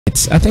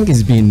I think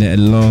it's been a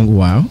long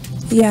while.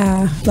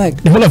 Yeah,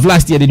 like The whole of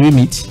last year, did we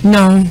meet?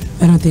 no,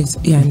 I don't think so.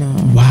 Yeah, no.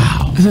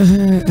 Wow.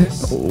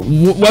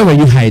 Where were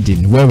you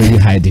hiding? Where were you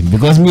hiding?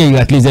 Because me and you,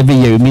 at least every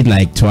year, we meet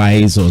like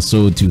twice or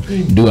so to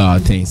do our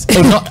things.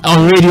 Oh, not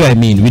on radio, I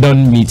mean. We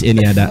don't meet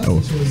any other.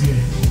 Oh.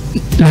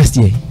 Last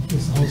year.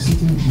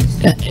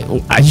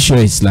 Are you sure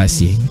it's last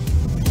year?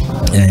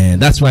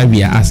 That's why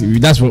we are asking.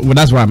 That's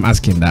why I'm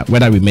asking that,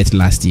 whether we met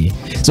last year.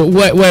 So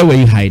where were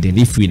you hiding?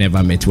 If we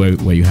never met, where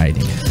were you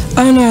hiding?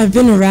 Oh no, I've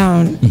been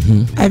around.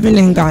 I've been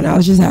in Ghana. I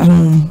was just at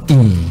home.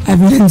 I've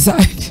been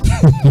inside.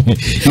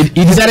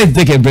 You decided to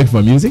take a break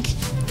from music?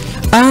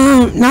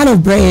 Not a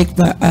break,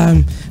 but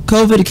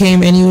COVID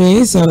came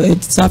anyway, so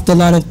it stopped a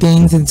lot of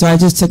things, and so I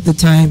just took the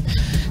time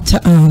to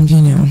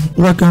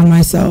work on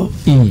myself.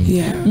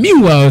 Yeah.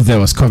 Meanwhile, there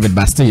was COVID,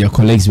 but still your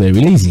colleagues were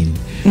releasing.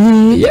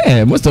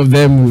 Yeah, most of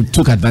them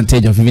took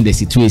advantage of even the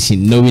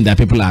situation, knowing that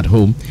people are at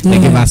home. They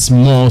gave us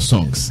small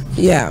songs.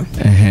 Yeah.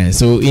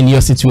 So in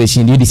your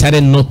situation, you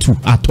decided not to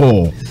at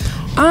all.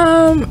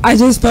 I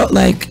just felt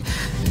like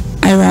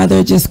I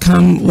rather just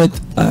come with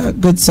a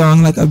good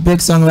song, like a big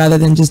song, rather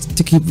than just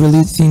to keep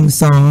releasing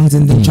songs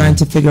and then trying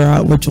to figure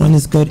out which one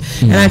is good.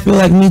 And I feel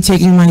like me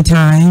taking my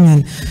time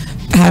and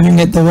having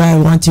it the way I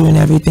want to and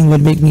everything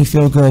would make me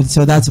feel good.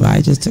 So that's why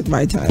I just took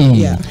my time.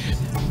 Yeah.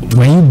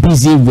 Were you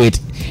busy with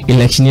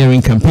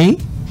electioneering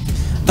campaign?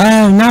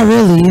 Not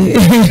really.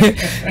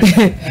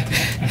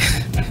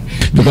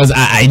 Because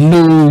I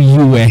know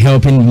you were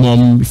helping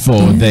mom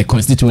for the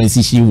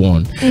constituency she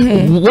won.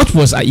 What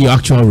was your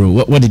actual role?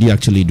 What did you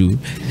actually do?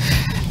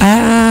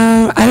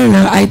 I don't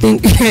know. I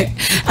think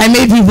I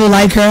made people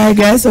like her, I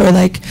guess, or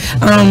like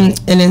and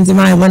then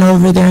I went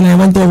over there and I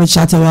went there with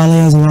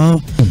Shatawale as well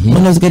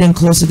when it was getting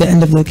close to the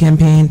end of the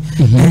campaign,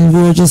 and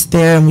we were just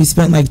there and we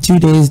spent like 2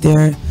 days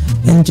there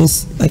and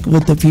just like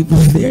with the people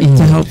there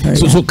to help her.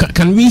 So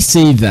can we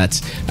say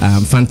that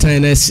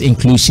Fantana's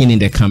inclusion in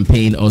the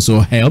campaign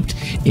also helped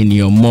in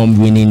your mom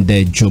winning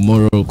the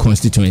Jomoro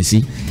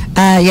constituency?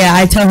 Yeah,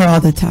 I tell her all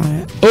the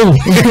time. Oh,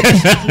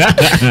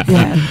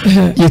 yeah.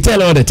 You tell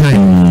her all the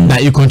time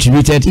that you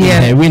contributed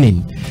in her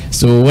winning.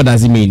 So what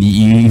does it mean?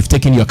 You've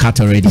taken your cut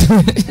already?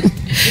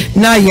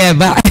 Not yet,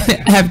 but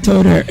I have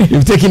told her.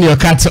 You've taken your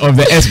cut of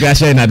the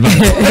SBH in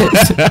advance.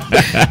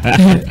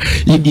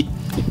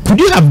 Could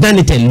you have done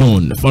it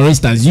alone? For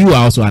instance, you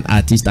are also an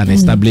artist, an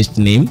established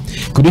name.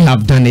 Could you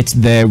have done it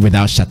there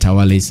without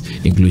Shatawale's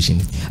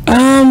inclusion?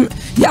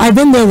 Yeah, I've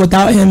been there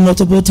without him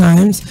multiple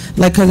times,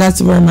 like, because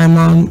that's where my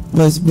mom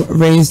was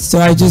raised. So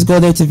I just go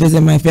there to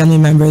visit my family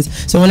members.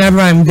 So whenever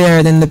I'm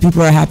there, then the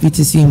people are happy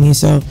to see me.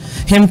 So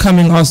him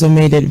coming also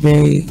made it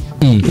very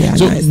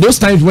so nice. Those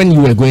times when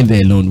you were going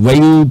there alone, were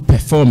you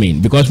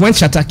performing? Because when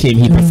Shatta came,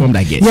 he performed,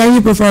 I guess. Yeah,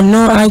 he performed.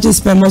 No, I just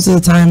spent most of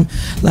the time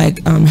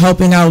like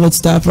helping out with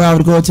stuff, or I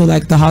would go to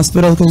like the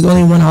hospital, because there's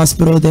only one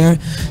hospital there.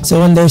 So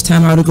when there's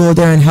time, I would go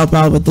there and help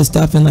out with the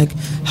stuff and like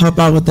help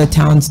out with the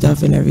town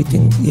stuff and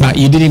everything. Yeah. But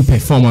you didn't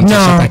perform until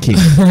Shatta came?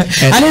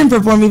 I didn't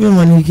perform even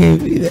when he came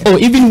either. Oh,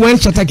 even when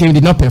Shatta came, you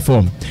did not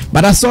perform?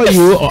 But I saw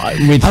you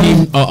with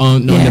him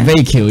on the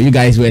vehicle. You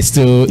guys were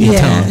still in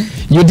town.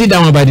 You did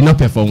that one, but did not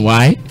perform.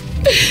 Why?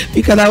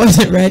 Because I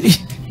wasn't ready.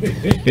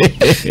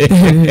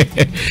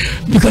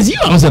 Because you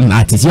are also an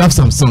artist, you have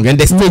some song, and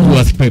the stage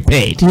was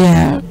prepared.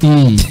 Yeah.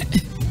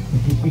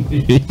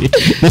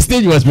 The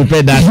stage was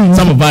prepared that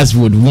some of us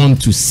would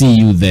want to see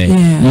you there.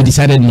 You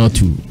decided not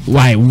to.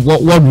 Why?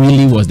 What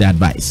really was the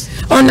advice?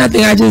 Oh,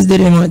 nothing. I just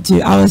didn't want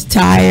to. I was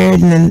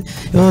tired, and then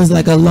it was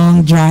like a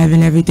long drive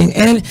and everything.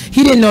 And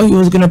he didn't know he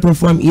was going to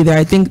perform either.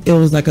 I think it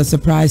was like a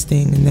surprise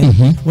thing. And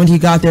then when he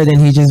got there, then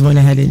he just went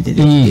ahead and did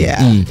it.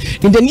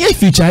 In the near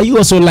future, are you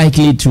also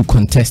likely to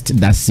contest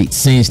that seat?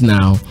 Since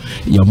now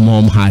your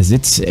mom has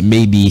it,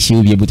 maybe she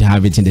will be able to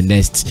have it in the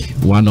next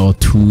 1 or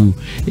 2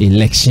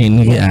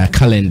 election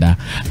calendar.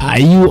 Are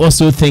you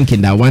also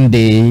thinking that one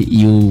day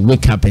you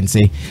wake up and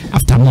say,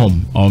 after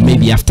mom, or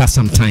maybe after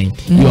some time,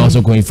 you're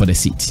also going for the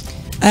seat?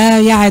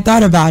 Yeah, I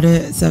thought about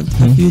it a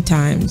few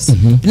times.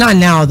 Not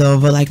now though,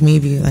 but like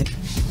maybe like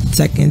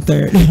second,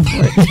 third,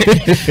 fourth.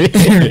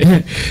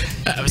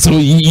 So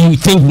you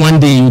think one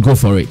day you go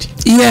for it?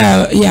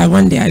 Yeah,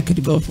 one day I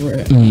could go for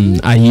it.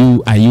 Are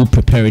you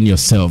preparing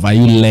yourself? Are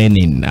you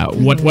learning?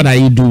 What are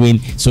you doing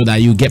so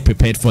that you get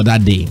prepared for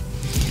that day?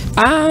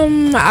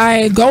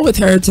 I go with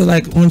her to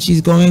like when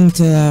she's going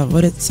to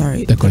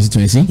the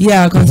constituency.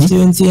 Yeah,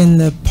 constituency and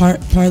the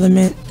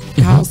parliament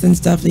house and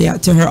stuff. Yeah,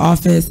 to her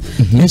office,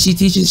 and she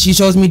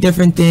shows me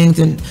different things,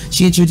 and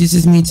she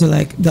introduces me to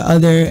like the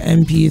other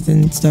MPs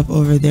and stuff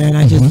over there, and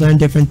I just learn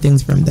different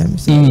things from them.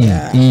 So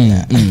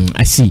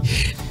I see.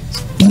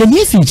 In the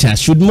near future,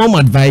 should mom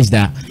advise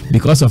that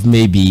because of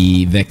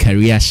maybe the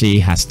career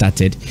she has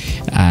started,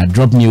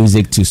 drop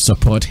music to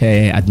support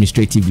her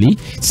administratively,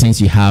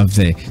 since you have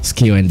the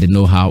skill and the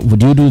know-how?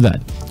 Would you do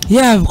that?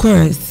 Yeah, of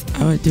course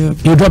I would do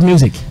it. You drop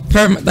music?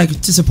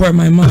 Like to support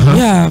my mom.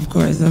 Yeah, of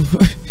course.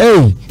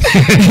 Oh.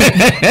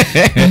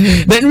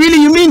 Then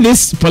really you mean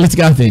this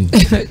political thing?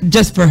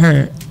 Just for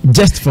her.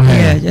 Just for her.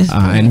 Yeah, just for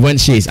her. And when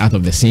she is out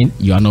of the scene,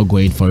 you are not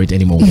going for it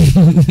anymore.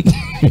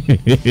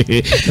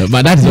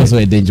 But that is also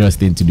a dangerous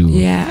thing to do.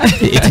 Yeah.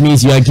 It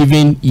means you are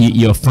giving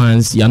your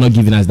fans, you are not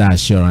giving us that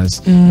assurance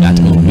that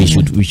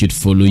we should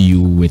follow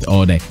you with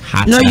all the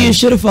hard No, time. you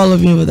should have followed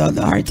me without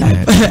the hard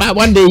time. But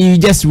one day you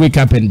just wake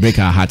up and break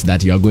our heart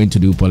that you are going to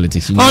do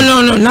politics. You know? Oh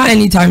no, not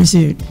anytime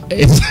soon.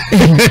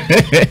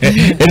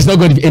 It's not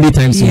going to be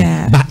anytime soon.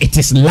 Yeah. But it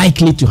is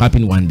likely to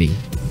happen one day.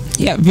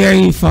 Yeah,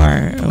 very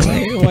far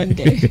away one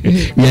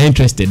day. We are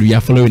interested. We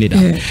are following it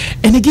up. Yeah.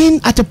 And again,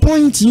 at a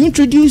point, you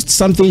introduced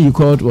something you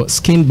called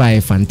Skin by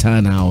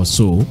Fantana or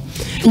so.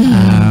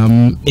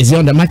 Is it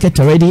on the market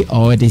already,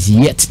 or it is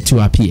yet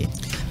to appear?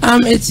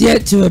 It's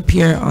yet to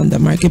appear on the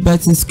market,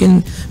 but it's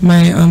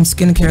my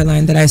skincare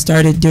line that I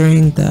started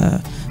during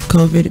the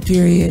COVID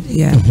period.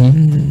 Yeah.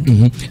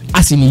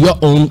 As in your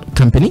own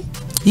company?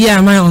 Yeah,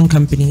 my own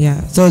company.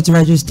 Yeah, so it's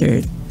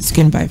registered.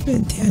 Skin by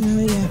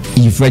Fantana. Yeah.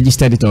 You've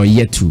registered it or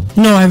yet to?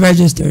 No, I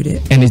registered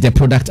it. And is the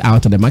product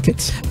out on the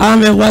market?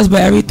 It was,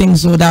 but everything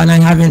sold out, and I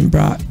haven't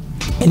brought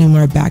any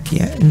more back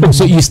yet. Oh,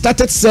 so you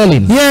started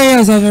selling?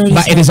 Yes, I've already.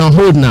 But it is on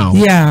hold now.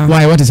 Yeah.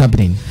 Why? What is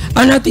happening?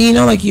 Nothing. You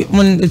know, like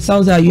when it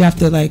sells out, you have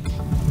to like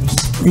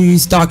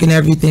restock and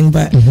everything.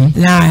 But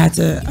now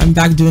I'm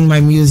back doing my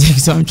music,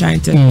 so I'm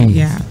trying to.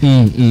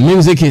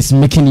 Music is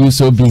making you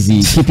so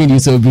busy, keeping you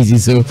so busy,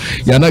 so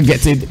you're not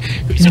getting.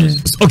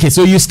 Okay,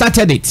 so you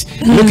started it.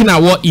 Looking at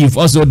what you've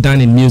also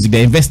done in music, the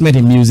investment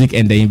in music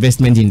and the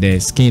investment in the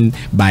Skin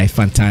by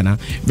Fantana,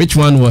 which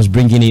one was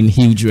bringing in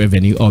huge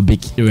revenue or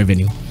big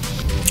revenue?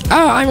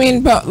 Oh, I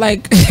mean, but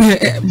like,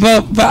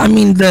 but I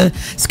mean, the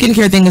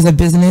skincare thing is a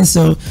business,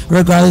 so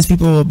regardless,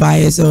 people will buy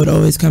it, so it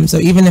always comes. So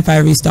even if I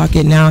restock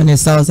it now and it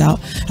sells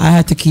out, I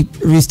have to keep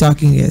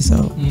restocking it.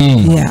 So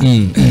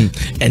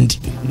And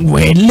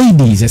were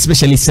ladies,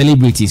 especially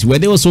celebrities, were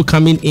they also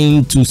coming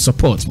in to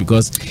support?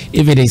 Because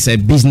if it is a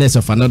business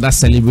of another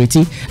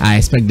celebrity, I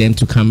expect them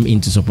to come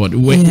in to support.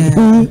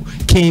 Who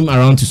came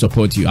around to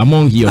support you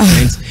among your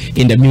friends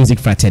in the music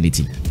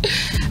fraternity?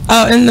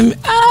 Oh, in the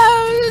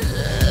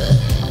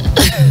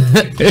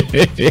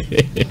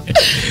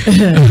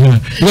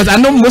because I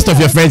know most of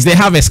your friends, they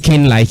have a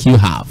skin like you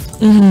have.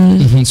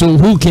 So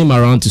who came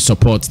around to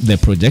support the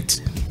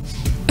project?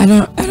 I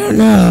don't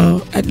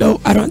know. I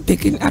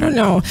don't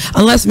know.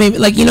 Unless maybe,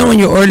 like, you know, when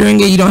you're ordering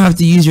it, you don't have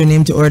to use your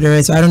name to order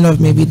it. So I don't know if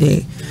maybe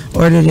they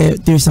ordered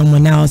it through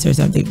someone else or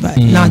something, but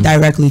not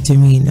directly to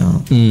me,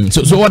 no.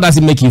 So what does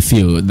it make you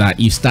feel that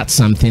you start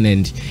something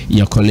and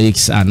your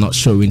colleagues are not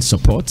showing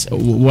support?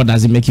 What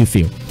does it make you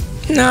feel?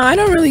 No, I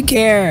don't really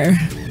care.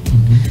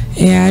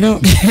 Yeah, I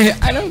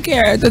don't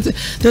care.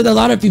 There's a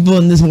lot of people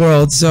in this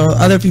world, so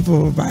other people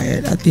will buy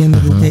it at the end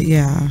of the day.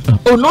 Yeah.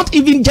 Oh, not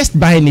even just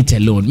buying it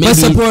alone. Maybe but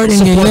supporting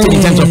it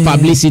in terms of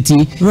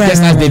publicity,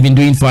 just as they've been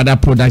doing for other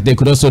products. They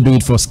could also do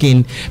it for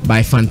Skin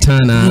by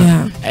Fantana.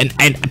 Yeah.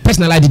 And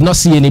personally, I did not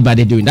see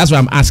anybody doing. That's why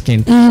I'm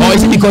asking. Or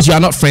is it because you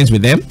are not friends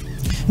with them?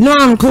 No,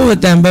 I'm cool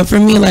with them. But for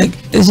me, like,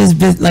 it's just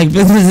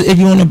business. If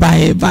you want to buy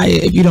it, buy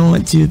it. If you don't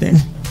want to, then.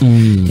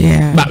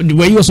 Yeah. But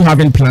were you also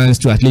having plans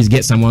to at least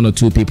get some 1 or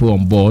 2 people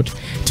on board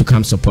to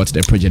come support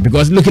the project?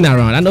 Because looking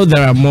around, I know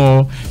there are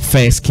more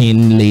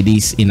fair-skinned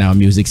ladies in our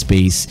music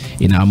space,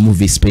 in our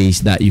movie space,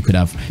 that you could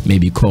have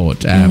maybe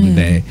called.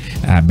 The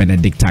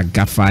Benedicta,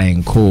 Gaffa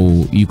and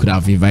Co. You could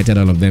have invited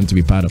all of them to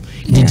be part of.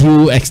 Did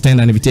you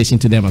extend an invitation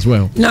to them as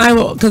well?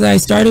 No, because I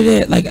started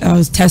it, like, I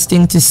was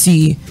testing to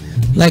see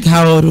like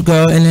how it would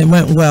go, and it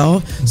went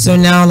well. So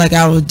now, like,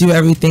 I will do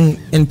everything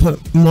and put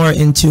more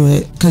into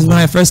it, because when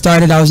I first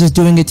started, I was just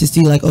doing it to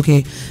see, like,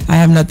 okay, I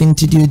have nothing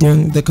to do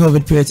during the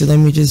COVID period, so let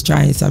me just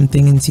try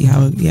something and see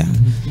how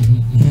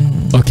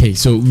Okay,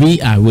 so we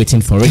are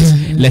waiting for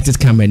it. Let it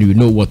come and we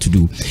know what to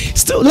do.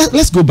 Still,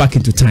 let's go back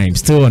into time,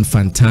 still on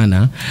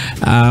Fantana.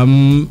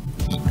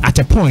 At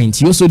a point,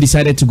 you also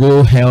decided to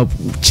go help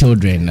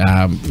children.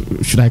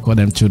 Should I call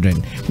them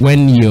children?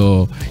 When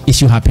your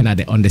issue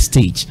happened on the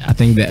stage, I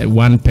think that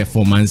one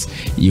performance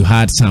you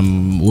had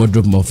some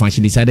wardrobe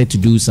malfunction. Decided to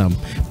do some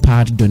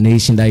part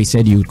donation that you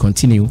said you would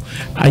continue.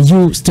 Are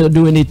you still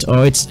doing it,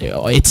 or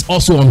it's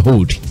also on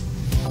hold?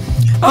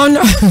 Oh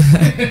no,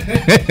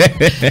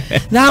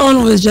 that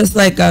one was just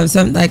like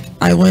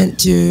I went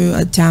to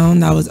a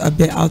town that was a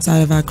bit outside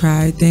of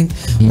Accra, I think,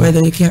 where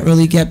they can't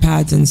really get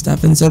pads and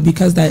stuff. And so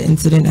because that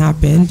incident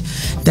happened,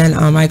 then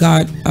I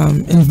got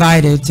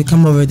invited to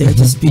come over there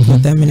to speak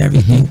with them and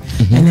everything.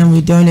 And then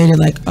we donated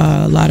like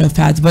a lot of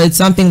pads. But it's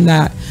something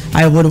that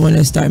I would want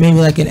to start, maybe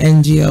like an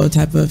NGO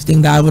type of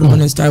thing that I would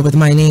want to start with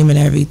my name and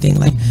everything,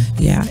 like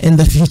in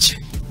the future.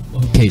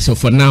 Okay, so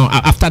for now,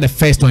 after the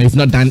first one, you've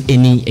not done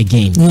any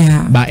again.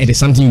 Yeah. But it is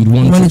something you'd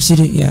want to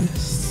do, yeah.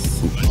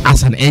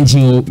 As an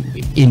NGO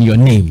in your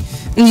name.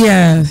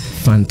 Yeah.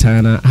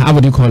 Fantana, how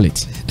would you call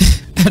it?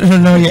 I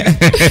don't know yet.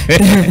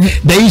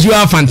 The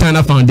usual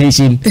Fantana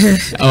Foundation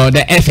or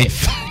the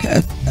FF.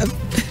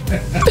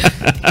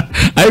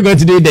 Are you going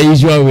to do it the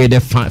usual way, the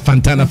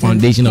Fantana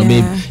Foundation, or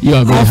maybe you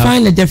are going I'll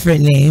find a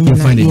different name. You'll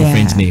find a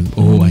different name.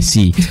 Oh, I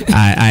see.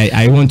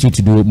 I want you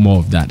to do more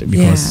of that,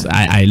 because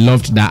I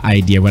loved that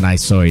idea when I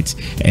saw it.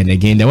 And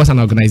again, there was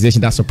an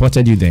organization that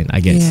supported you then, I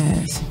guess.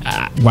 Yes.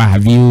 Why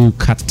have you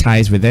cut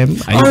ties with them?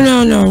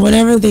 No.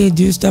 Whenever they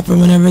do stuff, or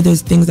whenever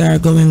there's things that are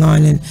going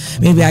on and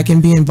maybe I can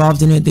be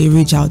involved in it, they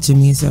reach out to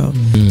me. So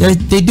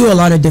they do a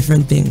lot of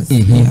different things.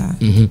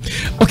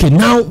 Okay,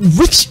 now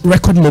which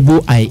record label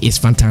is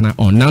Fantana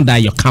on? Now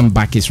that your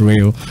comeback is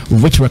real,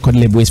 which record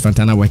label is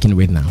Fantana working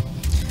with now?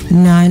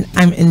 None.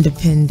 I'm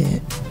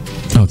independent.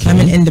 Okay. I'm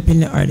an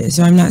independent artist,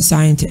 so I'm not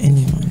signed to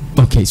anyone.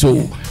 Okay, so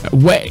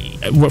where,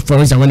 for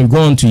instance, when you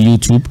go onto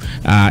YouTube,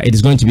 it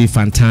is going to be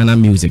Fantana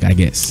Music, I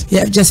guess.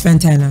 Yeah, just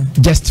Fantana.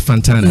 Just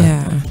Fantana.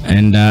 Yeah.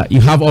 And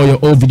you have all your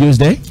old videos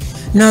there?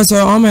 No,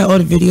 so all my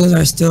old videos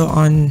are still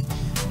on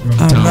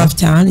Rough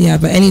Town. Yeah,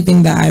 but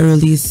anything that I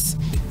release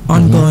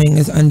ongoing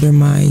is under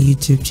my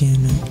YouTube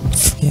channel.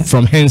 Yeah.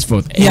 From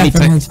henceforth.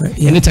 From henceforth.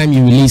 Yeah. Anytime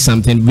you release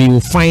something, we will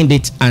find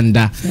it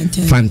under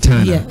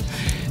Fantana. Yeah.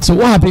 So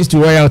what happens to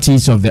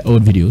royalties of the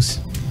old videos?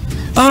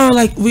 Oh,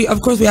 like of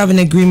course we have an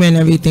agreement and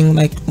everything.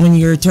 Like when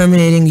you're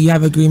terminating, you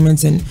have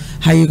agreements and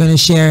how you're gonna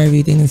share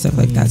everything and stuff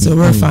like that. So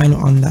we're fine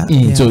on that.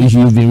 So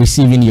you've been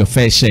receiving your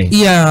fair share.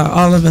 Yeah,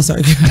 all of us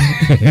are.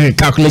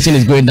 Calculation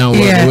is going down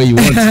the way you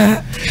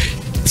want.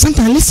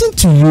 Sometimes I listen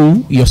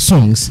to your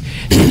songs,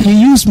 you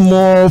use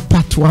more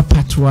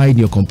patois in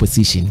your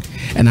composition,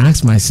 and I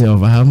ask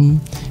myself,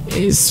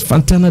 is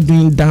Fantana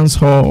doing dance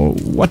hall?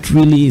 What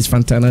really is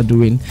Fantana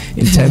doing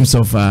in terms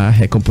of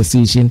her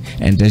composition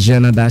and the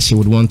genre that she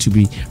would want to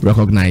be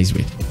recognized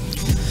with?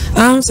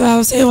 So I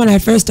would say when I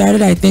first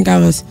started, I think I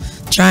was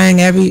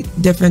trying every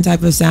different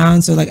type of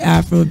sound, so like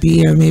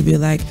Afrobeat or maybe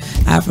like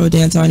Afro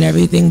dancehall and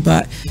everything,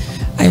 but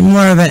I'm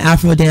more of an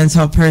Afro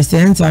dancehall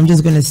person, so I'm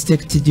just gonna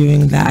stick to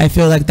doing that. I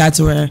feel like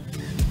that's where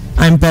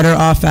I'm better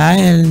off at,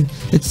 and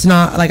it's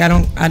not like I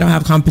don't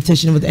have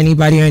competition with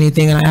anybody or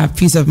anything, and I have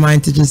peace of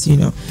mind to just do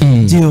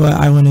what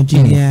I want to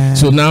do. Yeah.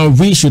 So now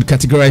we should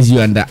categorize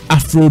you under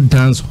Afro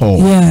dance hall.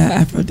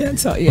 Yeah, Afro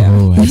dance hall. Yeah.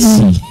 Oh, I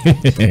see.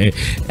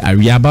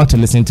 We are about to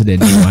listen to the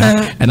new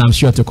one, and I'm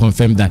sure to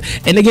confirm that.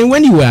 And again,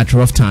 when you were at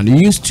Rough Town, you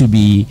used to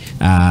be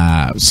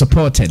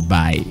supported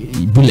by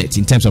Bullet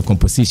in terms of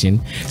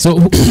composition. So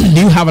do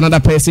you have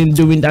another person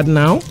doing that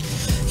now?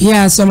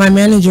 Yeah, so my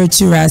manager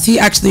Turas, he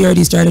actually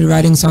already started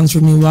writing songs for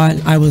me while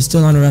I was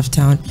still on Rough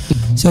Town.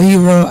 So he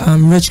wrote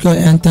Rich Girl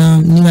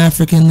Anthem, New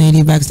African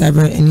Lady,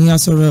 Backstabber, and he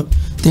also wrote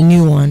the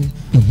new one.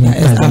 That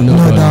is No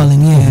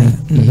Darling.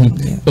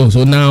 Yeah. Oh,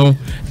 so now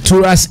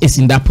Turas is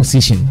in that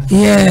position.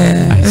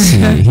 Yeah. I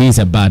see. He's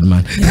a bad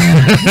man.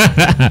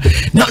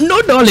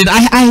 No Darling.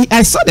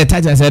 I saw the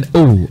title. I said,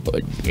 oh,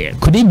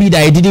 could it be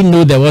that I didn't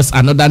know there was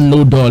another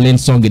No Darling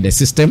song in the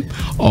system,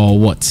 or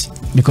what?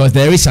 Because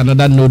there is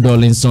another No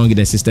Darling song in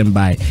the system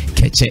by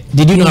Keche.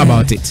 Did you know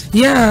about it?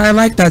 Yeah, I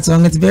like that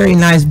song. It's very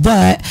nice,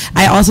 but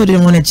I also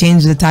didn't want to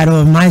change the title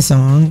of my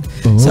song,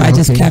 so I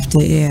just kept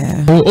it.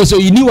 Yeah. Oh, so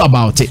you knew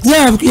about it?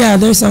 Yeah,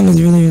 their song is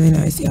really, really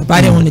nice. Yeah, but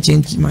I didn't want to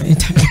change my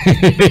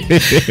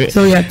title,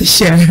 so we have to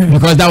share.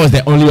 Because that was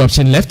the only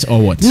option left, or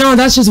what? No,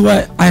 that's just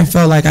what I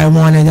felt like I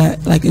wanted.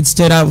 That like it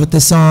stood out with the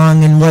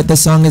song and what the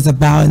song is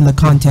about and the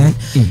content,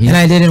 and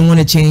I didn't want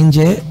to change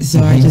it,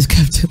 so I just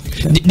kept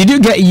it. Did you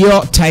get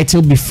your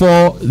title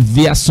before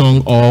their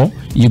song, or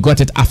you got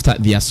it after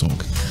their song?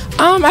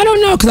 I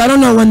don't know, because I don't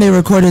know when they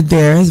recorded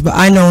theirs, but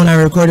I know when I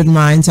recorded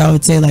mine, so I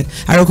would say like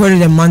I recorded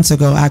it months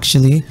ago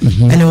actually,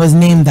 and it was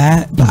named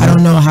that, but I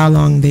don't know how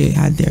long they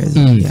had theirs.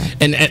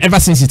 And ever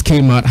since it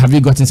came out, have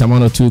you gotten some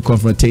one or two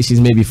confrontations,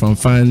 maybe from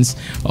fans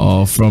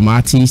or from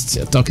artists,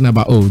 talking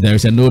about, oh,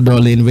 there's a No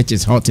Darling which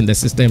is hot in the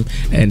system,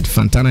 and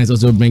Fantana is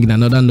also bringing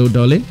another No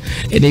Darling?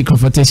 Any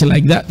confrontation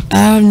like that?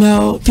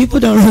 No,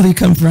 people don't really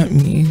confront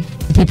me.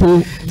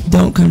 People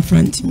don't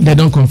confront me. They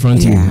don't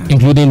confront you,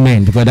 including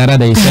men, because the other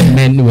day you said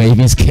men were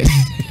even scared.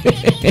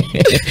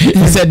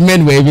 You said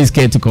men were even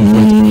scared to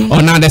confront. Oh,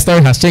 now the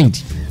story has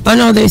changed. Oh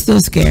no, they're still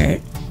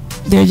scared.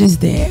 They're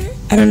just there.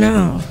 I don't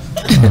know.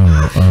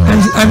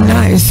 I'm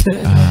nice.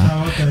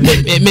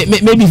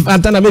 Maybe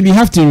Fantana, maybe you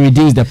have to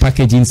reduce the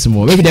packaging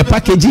small. Maybe the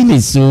packaging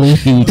is so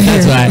huge.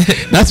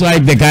 That's why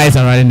the guys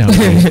are running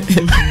away.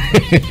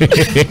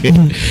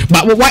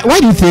 But why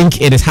do you think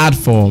it is hard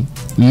for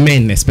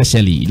men,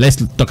 especially? Let's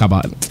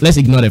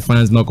ignore the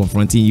fans not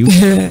confronting you.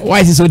 Why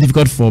is it so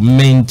difficult for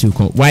men to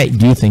why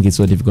do you think it's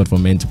so difficult for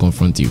men to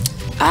confront you?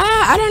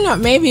 I don't know,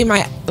 maybe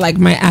my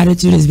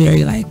attitude is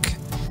very like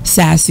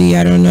sassy,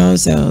 I don't know,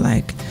 so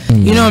like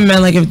you know,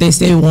 men, like if they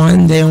say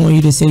one, they don't want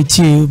you to say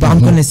two, but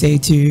I'm gonna say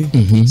two,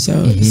 so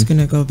it's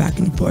gonna go back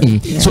and forth.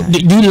 So do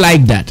you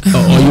like that,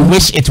 or you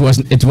wish it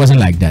wasn't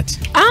like that?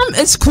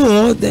 It's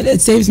cool that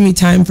it saves me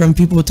time from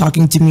people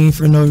talking to me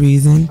for no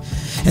reason,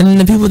 and then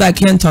the people that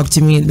can talk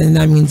to me, then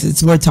that means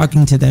it's worth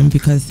talking to them,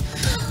 because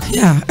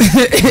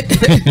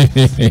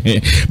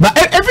but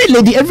every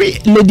every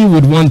lady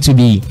would want to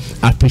be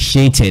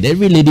appreciated.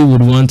 Every lady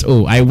would want,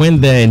 oh, I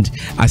went there and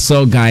I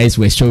saw guys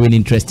were showing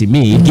interest in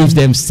me. It gives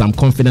them some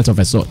confidence of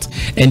a sort.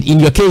 And in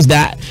your case,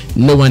 that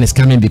no one is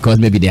coming because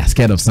maybe they are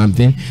scared of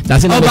something.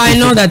 That's but I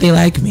know that they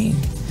like me.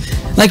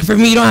 Like for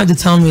me, you don't have to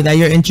tell me that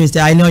you're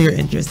interested. I know you're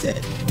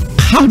interested.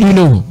 How do you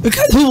know?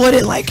 Because who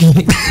wouldn't like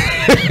me?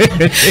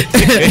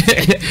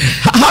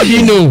 How do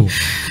you know?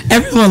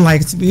 Everyone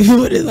likes me. Who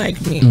wouldn't like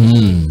me?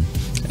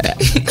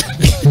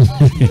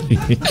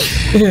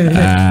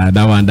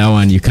 That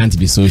one you can't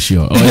be so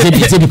sure. Or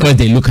is it because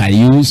they look at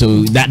you,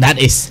 so that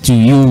is to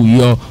you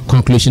your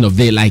conclusion of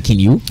they liking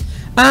you?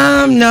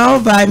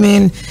 No, but I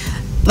mean,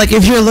 like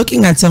if you're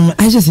looking at someone,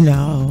 I just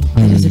know.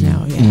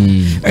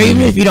 Or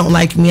even if you don't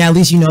like me, at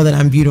least you know that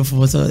I'm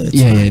beautiful. So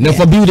no,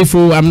 for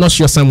beautiful, I'm not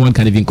sure someone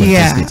can even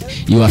contest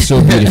it. You are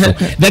so beautiful.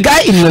 The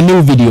guy in your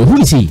new video,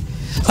 who is he?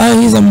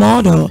 He's a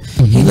model.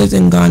 He lives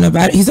in Ghana,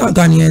 but he's not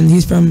Ghanaian.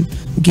 He's from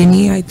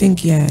Guinea, I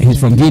think. Yeah. He's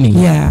from Guinea.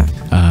 Yeah.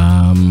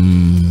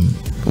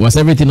 Was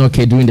everything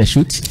okay during the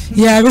shoot?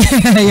 Yeah,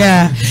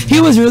 yeah.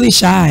 He was really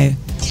shy.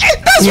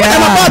 That's what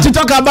I'm about to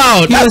talk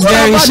about. He was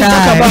very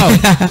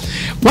shy.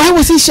 Why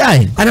was he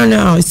shy? I don't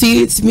know.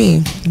 See, it's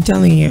me. I'm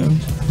telling you.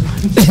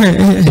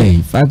 Hey,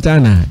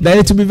 Fantana, that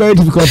it will be very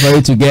difficult for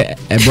you to get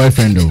a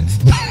boyfriend, though.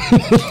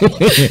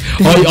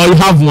 or you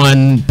have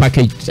one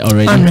packaged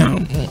already. Oh no.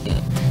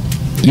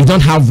 You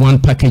don't have one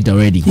packaged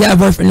already. Yeah,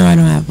 boyfriend. No, I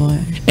don't have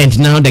one. And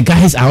now the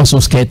guys are also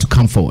scared to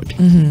come forward.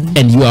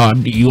 And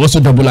you also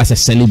double as a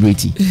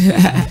celebrity.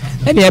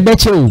 And I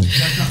bet you.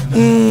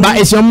 But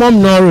is your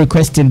mom not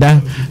requesting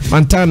that,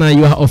 Fantana,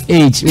 you are of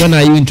age? When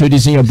are you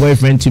introducing your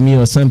boyfriend to me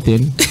or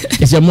something?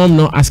 Is your mom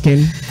not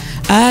asking?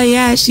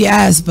 Yeah, she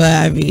asked, but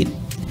I mean,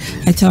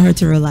 I tell her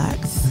to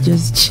relax,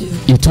 just chill.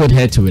 You told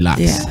her to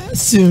relax? Yeah,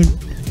 soon.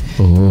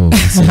 Oh,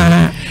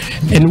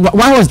 and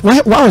why was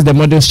the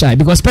model shy?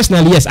 Because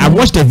personally, yes, I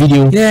watched the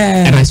video,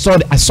 and I saw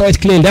it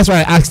clearly. That's why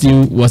I asked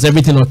you, was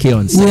everything okay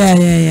on set?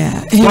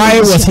 Yeah. Why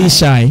was he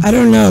shy? I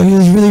don't know. He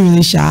was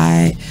really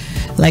shy.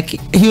 Like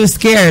he was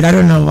scared. I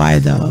don't know why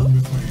though.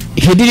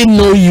 He didn't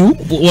know you.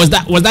 Was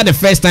that the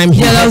first time?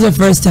 That was the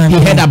first time he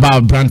heard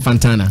about brand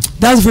Fantana.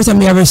 That was the first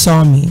time he ever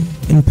saw me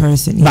in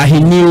person. Yeah. But he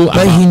knew.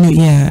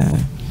 Yeah.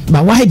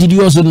 But why did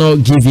you also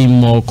not give him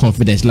more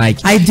confidence? Like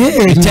I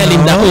did. Tell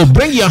him that, oh,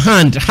 bring your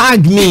hand,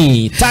 hug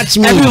me, touch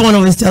me. Everyone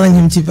was telling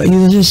him to, but he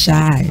was just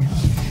shy.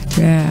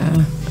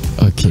 Yeah.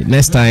 Okay.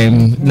 Next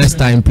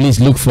time, please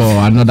look for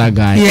another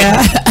guy.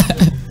 Yeah.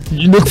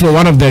 Look for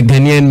one of the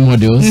Ghanaian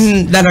models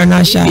that are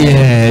not shy.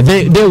 Yeah,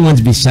 they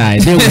won't be shy.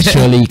 They will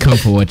surely come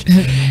forward.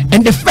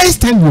 And the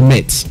first time we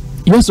met,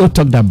 you also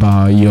talked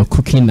about your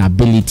cooking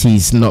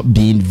abilities not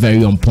being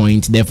very on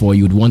point. Therefore,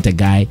 you'd want a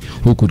guy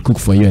who could cook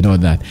for you and all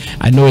that.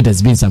 I know it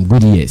has been some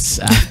good years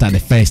after the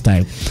first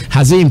time.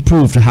 Has it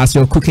improved? Has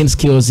your cooking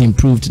skills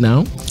improved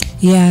now?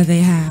 Yeah, they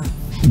have.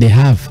 They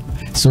have.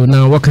 So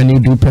now, what can you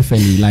do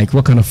perfectly? Like,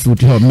 what kind of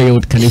food or meal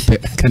can you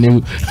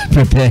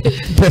prepare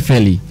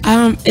perfectly?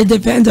 It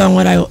depends on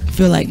what I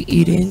feel like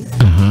eating.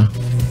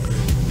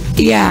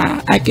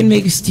 Yeah, I can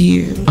make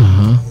stew.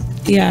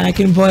 Yeah, I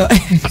can boil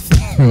eggs.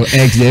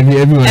 Eggs,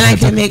 everyone. And I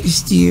can make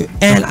stew,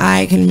 and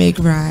I can make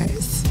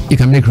rice. You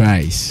can make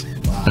rice.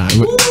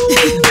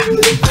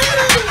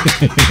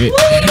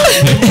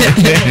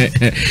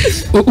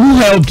 Who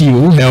helped you?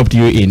 Who helped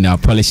you in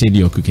polishing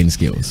your cooking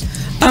skills?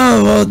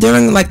 Oh well,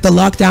 during like the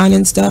lockdown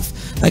and stuff,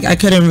 like I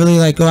couldn't really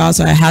like go out,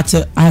 so I had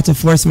to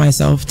force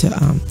myself to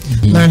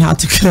learn how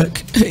to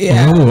cook.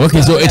 Yeah. Oh,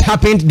 okay. So it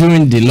happened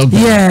during the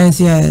lockdown.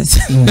 Yes.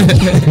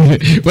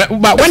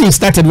 But when you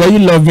started, were you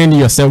loving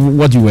yourself?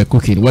 What you were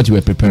cooking? What you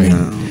were preparing?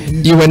 No.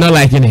 You were not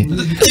liking it.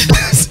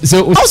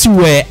 So once you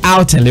were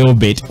out a little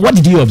bit, what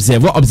did you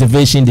observe? What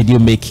observation did you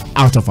make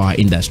out of our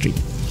industry?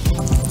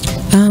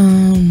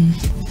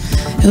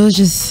 It was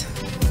just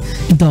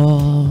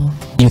dull.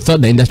 You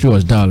thought the industry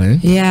was dull, eh?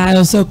 Yeah, it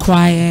was so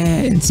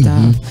quiet and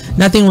stuff.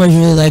 Nothing was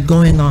really like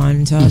going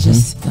on. So I was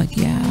just like,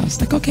 I was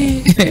like,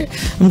 okay,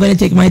 I'm gonna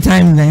take my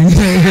time then.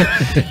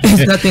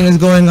 Nothing is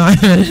going on.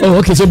 Oh,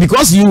 okay. So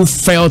because you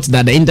felt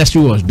that the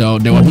industry was dull,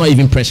 there was not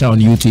even pressure on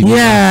you to.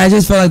 Yeah, I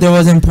just felt like there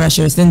wasn't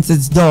pressure since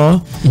it's dull.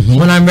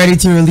 When I'm ready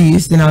to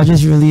release, then I'll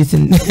just release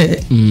and.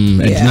 And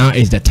now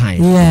is the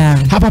time. Yeah.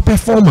 How about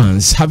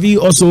performance? Have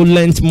you also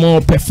learned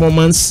more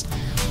performance?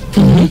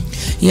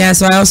 Yeah,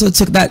 so I also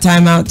took that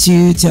time out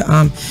to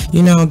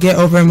get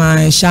over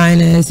my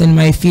shyness and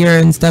my fear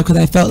and stuff, because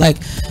I felt like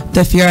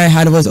the fear I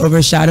had was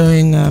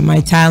overshadowing my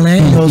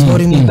talent. It was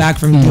holding me back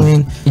from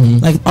doing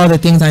like all the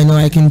things I know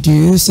I can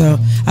do. So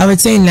I would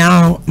say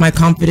now my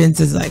confidence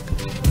is like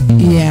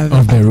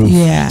off the roof.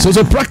 Yeah.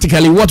 So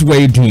practically, what were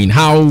you doing?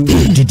 How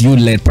did you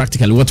learn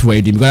practically? What were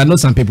you doing? Because I know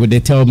some people,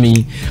 they tell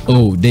me,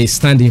 oh, they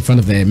stand in front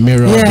of the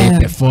mirror, they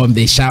perform,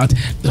 they shout.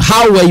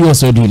 How were you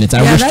also doing it?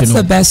 I wish to know. That's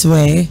the best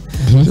way.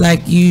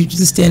 Like you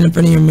just stand in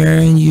front of your mirror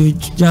and you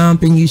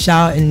jump and you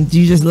shout and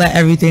you just let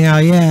everything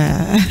out.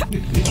 Yeah.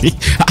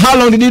 How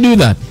long did you do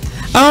that?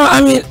 Oh,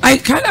 I mean, I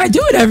do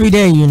it every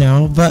day, you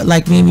know, but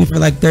like maybe for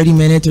like 30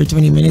 minutes or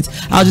 20 minutes,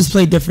 I'll just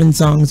play different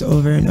songs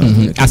over and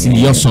over. As in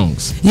your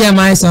songs? Yeah,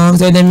 my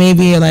songs, and then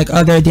maybe like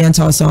other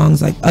dancehall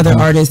songs, like other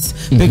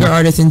artists, bigger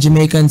artists in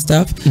Jamaica and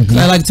stuff. Because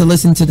I like to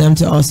listen to them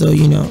to also,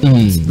 you know,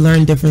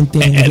 learn different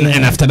things.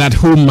 And after that,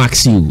 who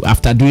marks you?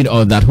 After doing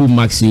all that, who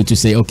marks you to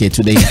say, okay,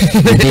 today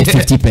you did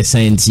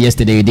 50%,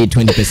 yesterday you did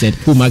 20%?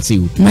 Who marks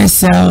you?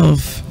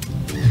 Myself.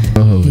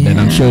 Oh, then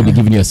I'm sure you'll be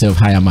giving yourself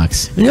higher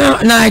marks. No,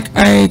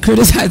 I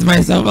criticize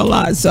myself a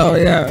lot, so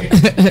yeah.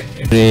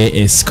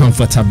 Is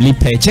comfortably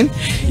patient.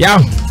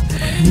 Yeah.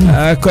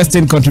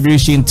 Question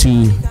contribution to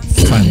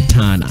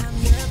Fantana.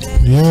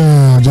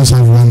 Yeah, I just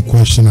have one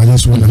question. I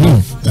just want to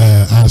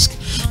ask: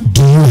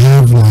 do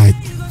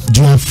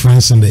you have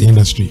friends in the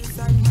industry?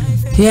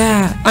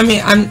 Yeah, I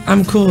mean,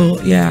 I'm cool.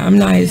 Yeah, I'm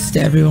nice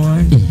to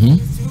everyone.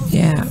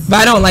 Yeah, but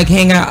I don't like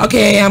hang out.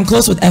 Okay, I'm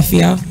close with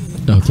Effia.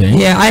 Okay.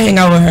 Yeah, I hang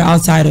out with her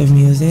outside of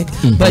music,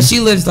 but she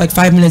lives like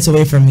 5 minutes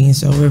away from me,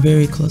 so we're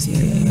very close. Yeah.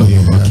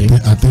 Okay.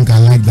 I think I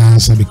like the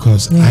answer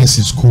because ice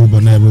is cool,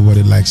 but not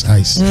everybody likes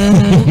ice.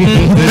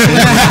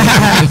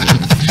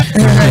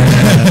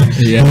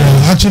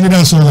 Actually,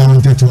 that's all I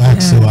wanted to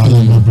ask. So I'll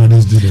let my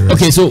brothers do the rest.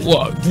 Okay, so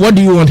what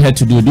do you want her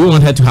to do? Do you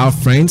want her to have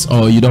friends,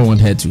 or you don't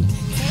want her to?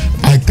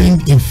 I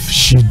think if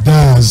she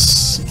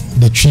does,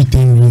 the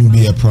cheating won't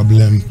be a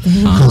problem,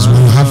 because when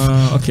you have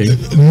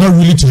not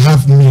really to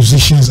have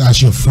musicians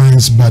as your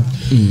friends, but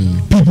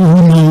people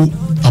who know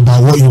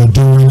about what you're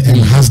doing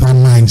and has that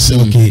mind, say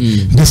okay,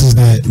 this is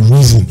the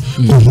reason,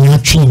 but we're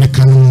actually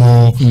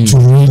more to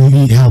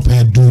really help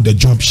her do the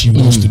job she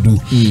wants to do.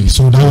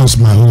 So that was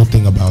my whole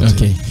thing about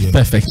it.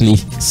 Perfectly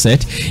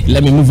said.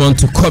 Let me move on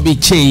to Kobe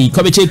Che.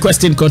 Kobe Che,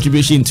 question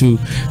contribution to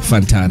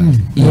Fantana.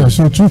 Yeah,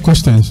 so 2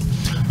 questions.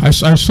 I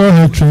saw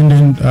her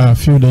trending a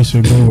few days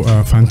ago,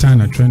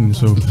 Fantana trending,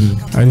 so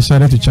I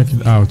decided to check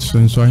it out.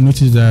 And so I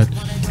noticed that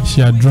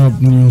she had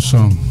dropped new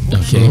song.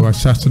 So I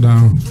sat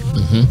down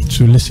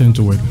to listen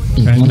to it.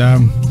 And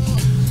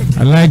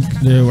I like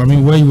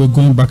where you were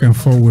going back and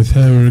forth with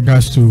her in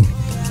regards to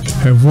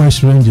her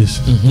voice ranges,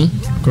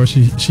 because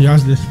she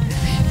has the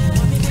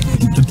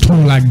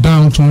tone, like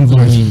down tone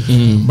voice,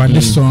 but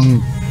this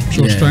song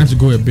she was trying to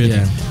go a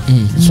bit.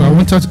 So I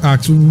wanted to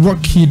ask,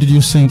 what key did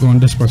you sing on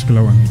this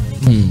particular one?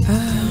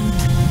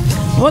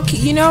 Well,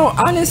 you know,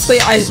 honestly,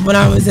 when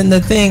I was in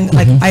the thing,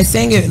 like I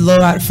sang it low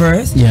at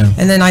first,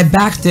 and then I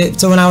backed it.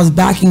 So when I was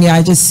backing it,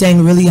 I just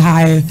sang really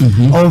high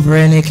over,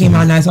 and it came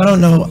out nice. I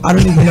don't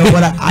even know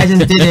what I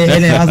just did it,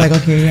 and then I was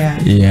like, okay,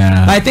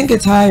 yeah. But I think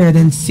it's higher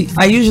than C.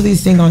 I usually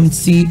sing on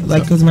C,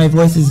 like because my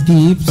voice is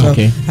deep. So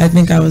I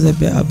think I was a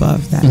bit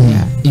above that.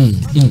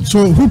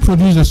 So who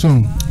produced the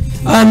song?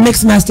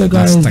 Mixed Master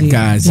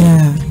Gazi.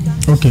 Yeah.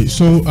 Okay,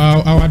 so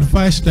our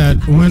advice that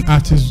when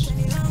artists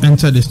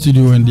enter the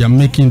studio and they are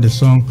making the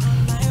song,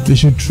 they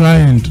should try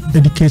and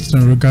educate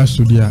them in regards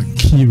to their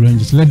key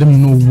ranges. Let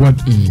them know what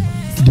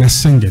they are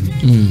singing,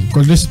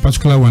 because this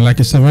particular one, like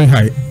it's a very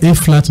high A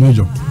flat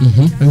major,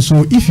 and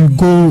so if you're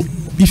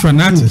an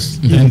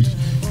artist and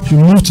you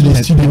move to the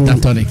studio,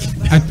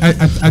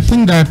 I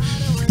think that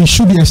it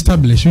should be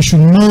established. You should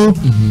know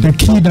the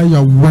key that you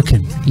are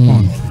working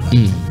on.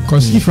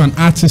 Because if you're an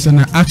artist and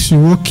I ask you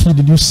what key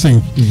did you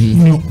sing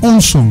in your own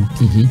song,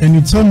 and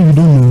you tell me you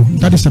don't know,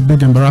 that is a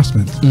big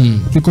embarrassment.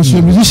 Because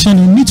you're a musician,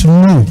 you need to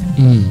know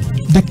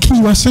the key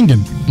you are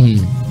singing,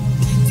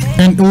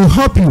 and it will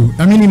help you.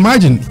 I mean,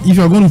 imagine if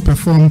you're going to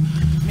perform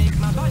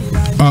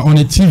on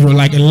a TV or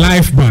like a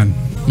live band,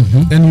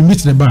 and you meet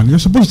the band, you're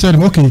supposed to tell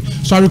them, okay,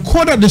 so I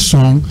recorded this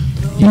song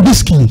in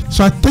this key,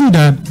 so I think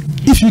that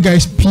if you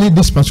guys play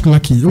this particular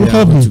key, it will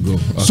help you,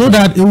 so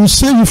that it will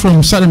save you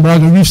from certain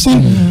embarrassment. We've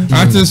seen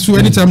artists who,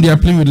 anytime they are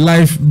playing with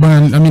live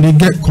band, I mean, they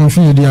get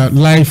confused with their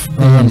live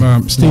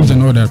stage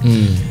and all that.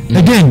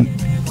 Again,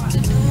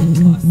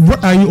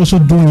 what are you also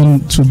doing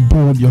to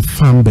build your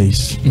fan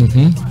base?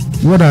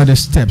 What are the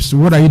steps?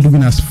 What are you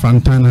doing as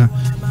Fantana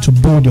to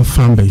build your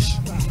fan base?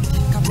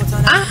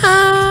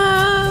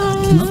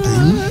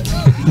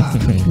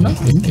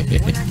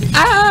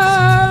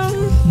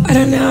 I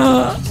don't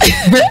know.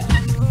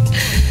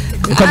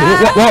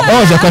 What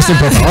was your question,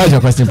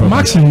 Papa?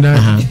 Maxim,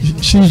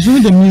 she's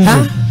doing the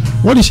music.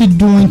 What is she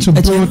doing to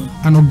build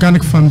an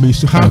organic fan base,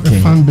 to have a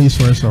fan base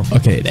for herself?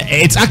 Okay,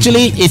 it's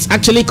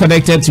actually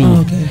connected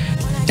to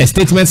a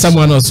statement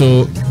someone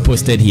also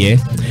posted here.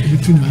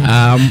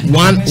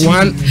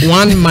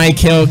 One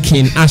Michael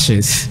King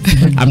Ashes.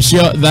 I'm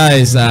sure that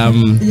is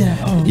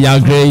Your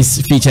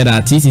Grace featured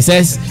artist. He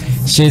says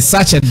she's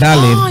such a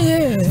darling.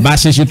 But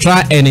she should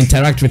try and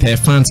interact with her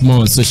fans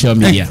more on social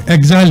media.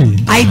 Exactly.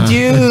 I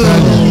do.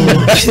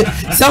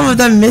 Some of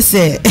them miss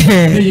it.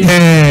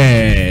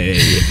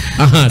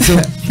 So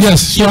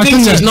yes, so you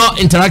think she's not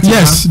interacting?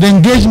 Yes, the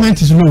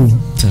engagement is low.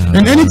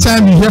 And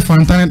anytime you hear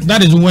Fantana,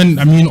 that is when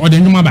or the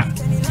new maba.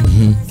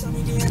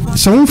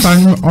 So one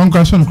fan on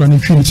Grasson can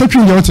feel so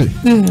true.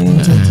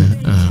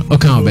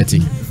 Okay,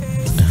 Betty.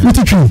 What's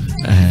it true?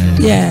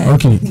 Yeah.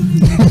 Okay.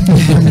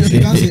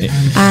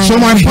 So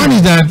my point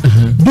is that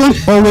don't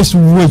always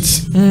wait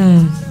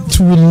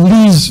to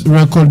release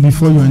record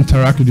before you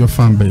interact with your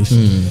fan base.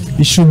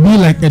 It should be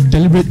like a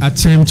deliberate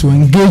attempt to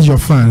engage your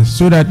fans,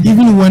 so that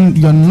even when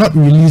you're not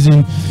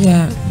releasing,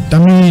 I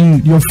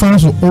mean, your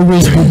fans will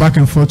always go back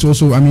and forth.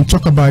 Also, I mean,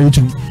 talk about you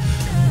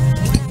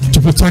to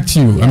protect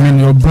you. I mean,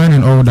 your brand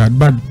and all that.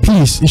 But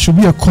please, it should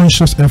be a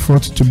conscious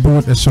effort to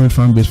build a solid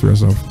fan base for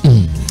yourself.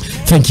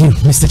 Thank you,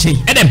 Mr.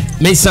 T. Adam,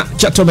 Mesa,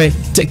 Chatome,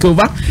 take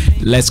over.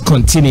 Let's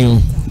continue.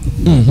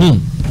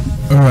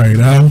 All right.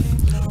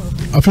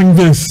 I think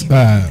this.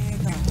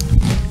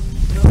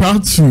 Prior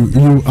to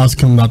you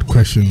asking that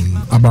question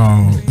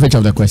about which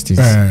of the questions?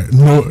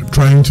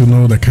 Trying to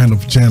know the kind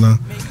of genre,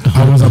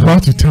 I was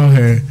about to tell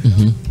her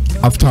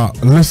after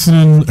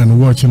listening and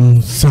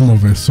watching some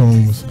of her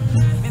songs,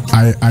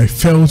 I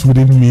felt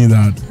within me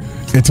that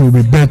it will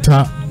be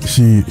better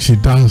she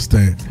does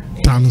the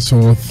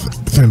dancehall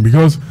thing,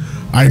 because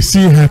I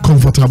see her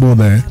comfortable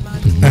there,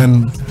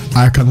 and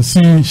I can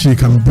see she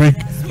can break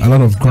a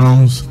lot of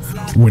grounds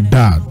with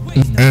that.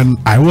 And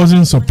I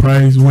wasn't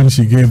surprised when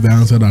she gave the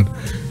answer that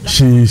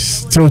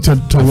she's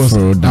tilted towards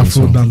Afro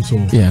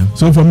dancehall. Yeah.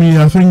 So for me,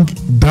 I think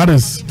that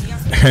is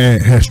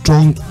her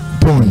strong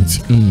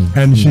point,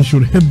 and she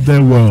should hit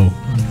there well,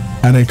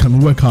 and it can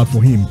work out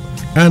for him.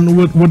 And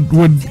with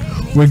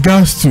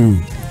regards to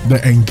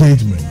the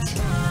engagement,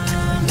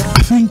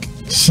 I think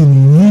she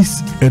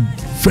needs it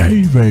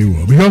very, very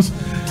well, because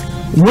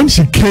when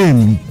she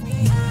came,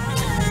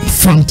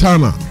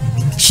 Fantana,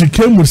 she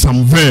came with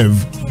some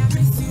verve.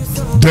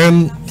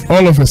 Then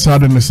all of a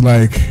sudden it's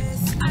like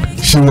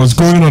she was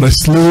going on a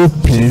slow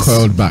pace,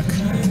 coiled back,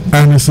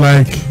 and it's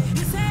like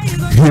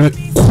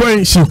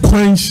she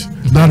quenched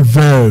that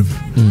verve,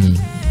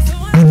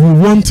 and we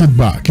want it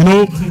back. You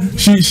know,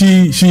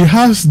 she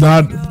has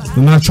that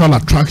natural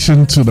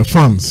attraction to the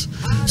fans.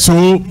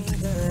 So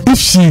if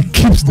she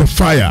keeps the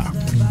fire,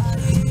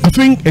 I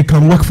think it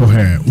can work for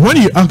her. When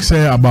you asked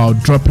her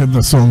about dropping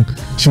the song,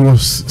 she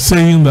was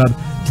saying that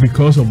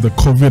because of the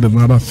COVID and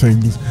other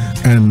things,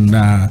 and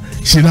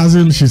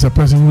she's a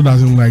person who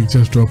doesn't like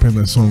just dropping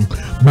a song.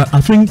 But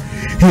I think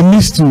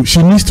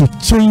she needs to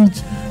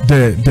change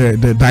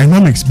the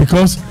dynamics,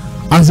 because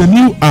as a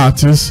new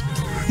artist,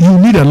 you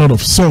need a lot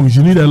of songs,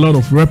 you need a lot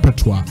of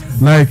repertoire.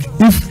 Like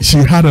if she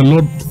had a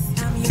lot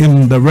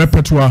in the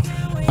repertoire,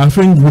 I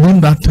think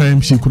within that time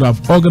she could have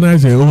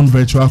organized her own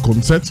virtual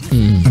concert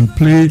and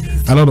play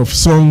a lot of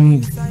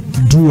songs,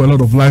 do a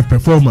lot of live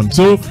performance.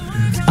 So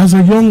as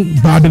a young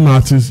budding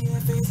artist,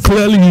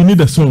 clearly you need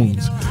the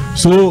songs.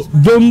 So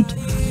don't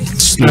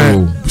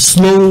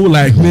slow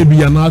like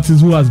maybe an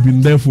artist who has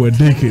been there for a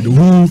decade,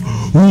 who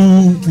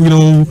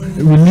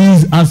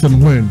release as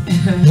and when.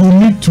 You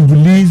need to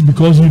release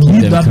because you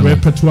need that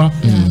repertoire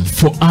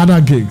for other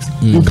gigs.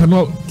 You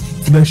cannot.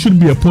 There should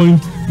be a point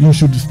you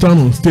should stand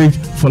on stage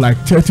for like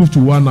 30 to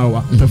 1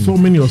 hour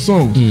performing your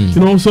song.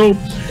 So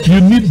you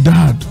need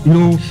that.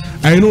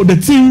 I know the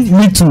team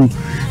need to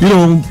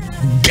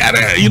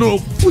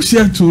push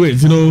her to it,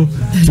 to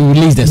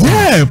release the song.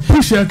 Yeah,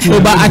 push her to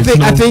it. But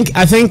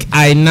I think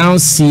I now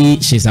see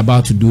she's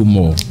about to do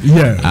more.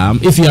 Yeah.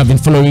 If you have been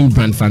following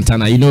Brand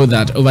Fantana, you know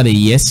that over the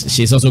years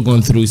she's also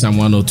gone through some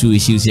 1 or 2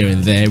 issues here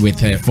and there with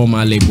her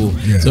former label.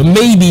 Yeah. So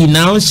maybe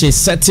now she's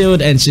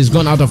settled and she's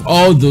gone out of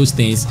all those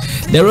things.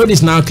 The road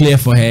is now clear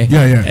for her.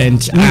 Yeah.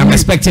 And I'm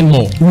expecting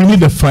more. We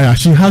need the fire.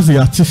 She has the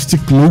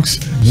artistic looks.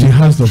 She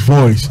has the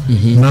voice.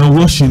 Now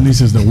what she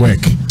needs is the work.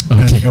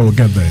 Okay, I will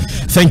get there.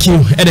 Thank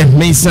you, Adam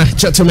Mesa.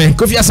 Chatome,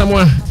 Kofi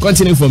Asamoah,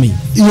 continue for me.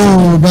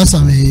 Yo,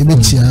 Basame,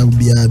 Betia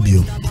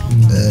Biabio.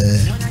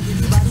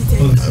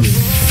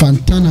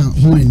 Fantana,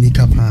 who in the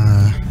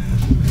Capa.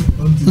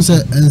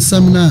 And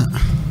Samna,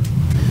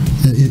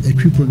 a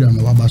quick program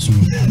of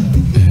Abasun.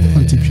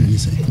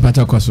 But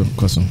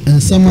Koso.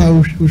 And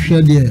somehow we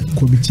share the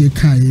Kobiti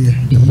Kai,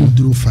 who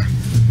drew far.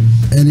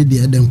 Any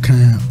the Adam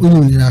Kaya,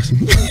 only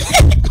asking.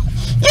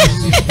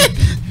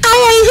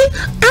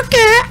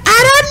 Okay, I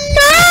don't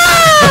know.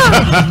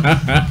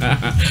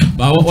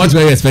 But what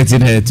were you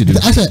expecting her to do?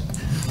 I said,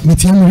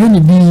 Mitiam really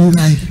be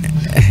like,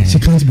 she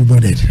can't be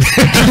bothered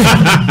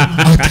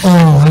at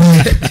all.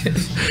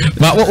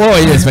 But what were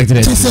you expecting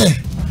her to do? She said,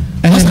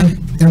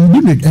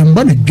 I'm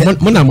gonna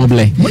get Mona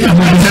Mobile.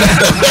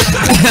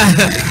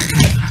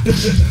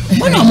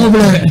 Mona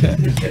Mobile.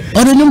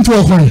 I didn't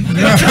talk.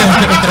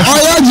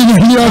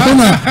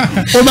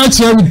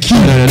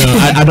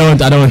 I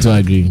don't want to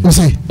agree. What's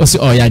it?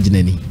 Oh, yeah,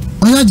 Jineni.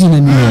 No,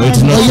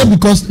 it's not. Oh, yeah,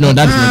 because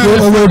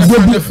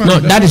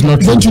that is not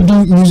true. Don't you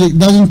do music?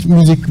 Doesn't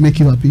music make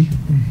you happy?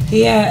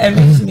 Yeah, it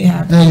makes me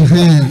happy. No,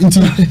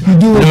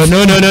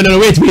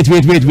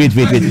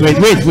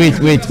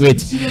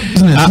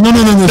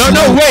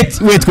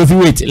 wait, Kofi,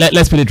 wait.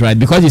 Let's put it right.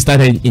 Because you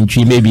started in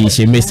Tree, maybe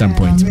she made some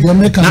point.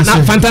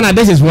 Now, Fantana,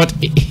 this is what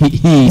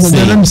he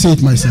said. Let me say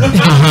it myself.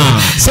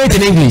 Say it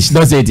in English.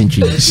 Don't say it in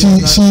Tree.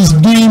 She's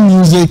doing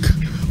music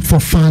for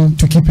fun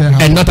to keep her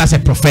happy. And not as a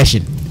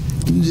profession.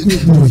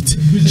 Wait.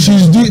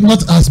 She's doing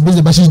not as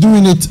business, but she's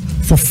doing it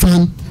for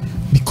fun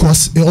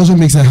because it also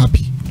makes her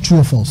happy. True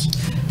or false?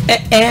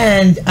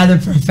 And other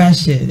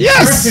professions.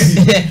 Yes.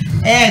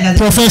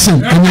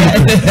 profession.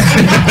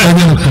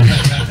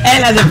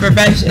 And as a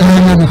profession.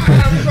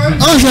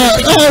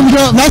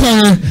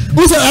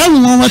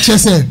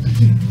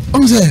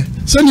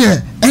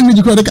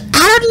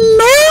 I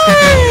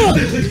know.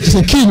 It's a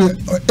kid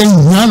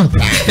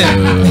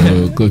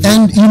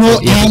and you know,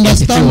 I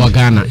understand.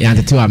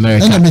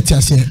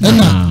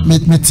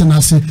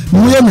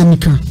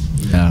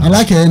 I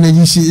like her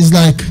energy. She is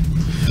like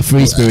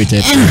free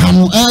spirited.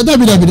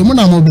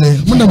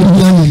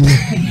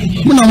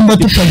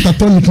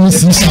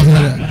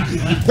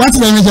 What's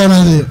the name?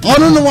 I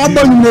don't know what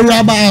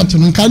about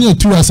and can you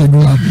two as a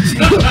girl?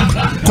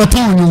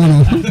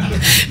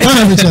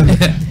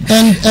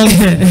 And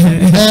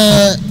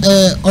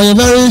a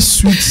very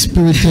sweet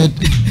spirited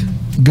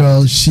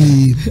girl.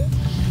 She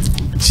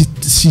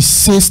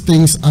says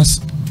things as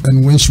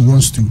and when she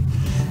wants to.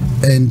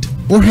 And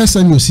all her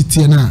son was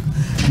sitting now.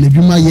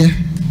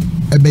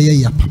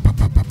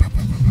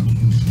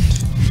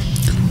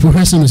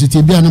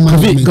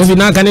 Because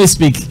now can you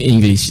speak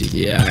English?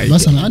 Yeah. No,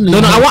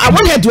 I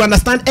want her to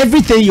understand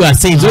everything you are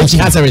saying, so she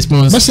has a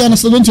response. But she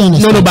understand, don't you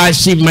understand? No, but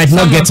she might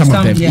not get some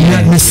of them.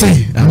 Yeah.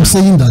 I'm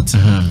saying that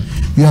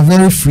you are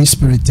very free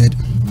spirited.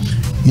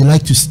 You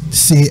like to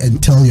say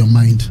and tell your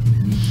mind,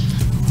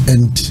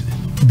 and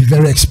be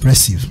very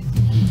expressive.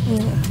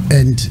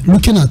 And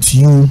looking at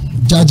you,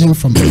 judging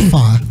from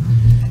afar,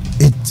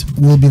 it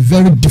will be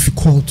very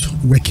difficult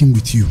working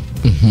with you.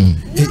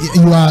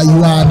 You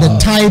are the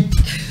type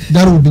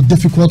that will be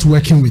difficult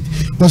working with,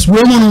 because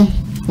women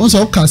once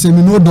I say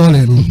me no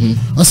dollar,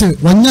 I say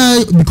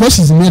because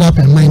she's made up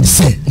her mind.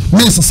 Say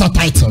men's a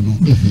title.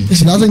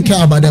 She doesn't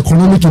care about the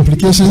economic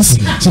implications.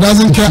 She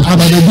doesn't care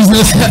about the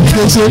business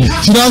implications.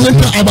 She doesn't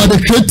care about the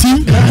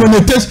creative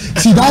connotation.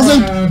 She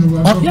doesn't.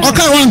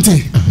 Okay, one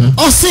thing.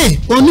 I say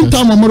only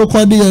time I'm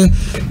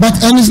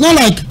but and it's not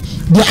like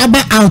the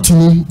other out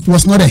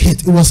was not a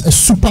hit. It was a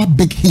super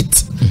big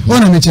hit.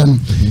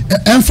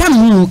 And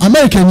finally,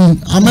 American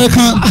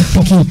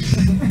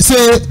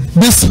say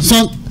this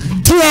song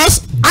to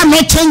us. I'm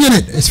not changing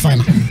it. It's fine.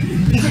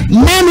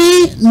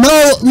 Money,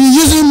 no, we're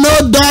using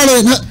no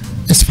dollar. No,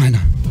 it's fine.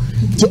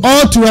 So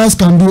all to us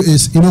can do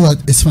is, you know what?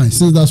 It's fine.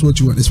 Since that's what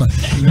you want, it's fine.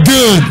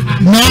 Good.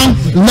 Now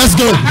let's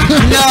go.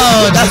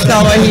 No, that's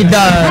not what he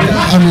does.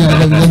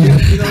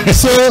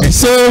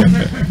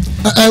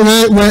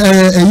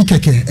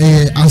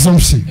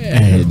 Assumption.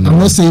 I'm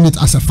not saying it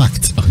as a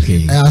fact.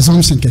 Okay.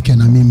 Assumption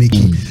can I mean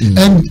making.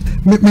 And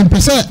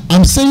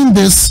I'm saying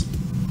this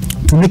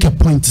to make a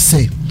point to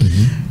say,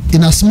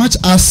 in as much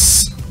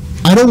as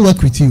I don't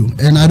work with you,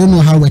 and I don't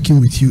know how working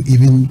with you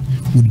even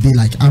would be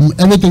like.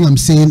 Everything I'm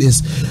saying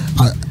is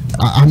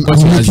I'm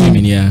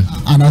making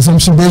an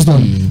assumption based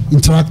on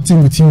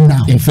interacting with you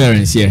now.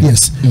 Inference, yeah.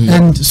 Yes.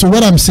 And so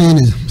what I'm saying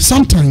is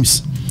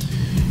sometimes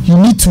you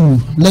need to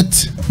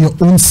let your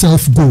own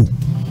self go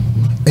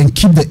and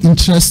keep the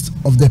interest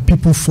of the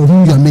people for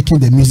whom you are making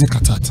the music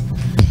at heart.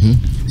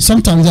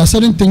 Sometimes there are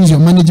certain things your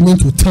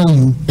management will tell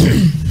you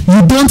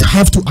you don't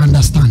have to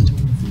understand.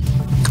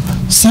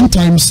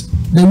 Sometimes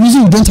the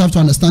reason you don't have to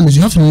understand is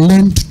you have to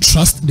learn to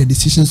trust the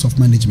decisions of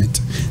management.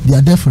 They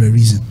are there for a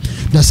reason.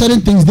 There are certain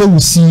things they will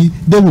see,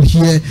 they will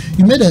hear.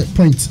 You made a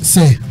point,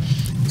 say,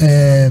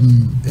 I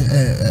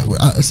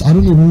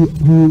don't know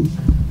who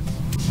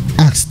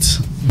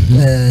asked,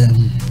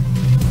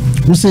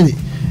 who said,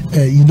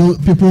 you know,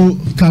 people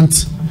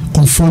can't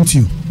confront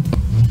you.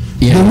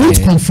 Yeah, they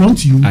won't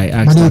confront you,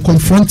 but they will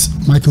confront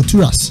Michael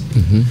Turas.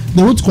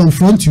 They won't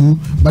confront you,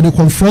 but they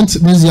confront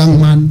this young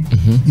man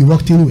you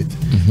walked in with.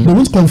 They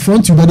won't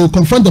confront you, but they will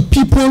confront the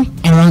people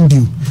around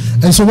you.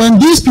 And so when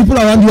these people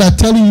around you are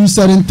telling you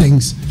certain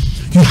things,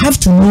 you have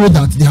to know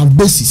that they have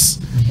basis.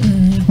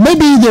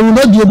 Maybe they will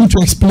not be able to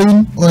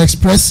explain or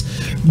express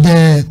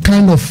the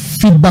kind of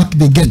feedback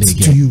they get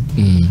to you.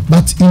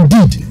 But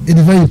indeed, it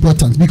is very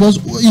important, because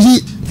you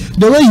see,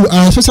 the way you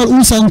are, especially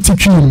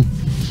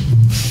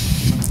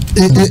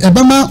a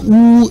Bama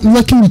who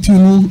working with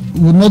you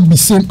will not be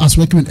same as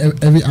working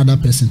with every other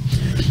person.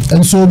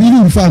 And so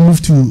even before I move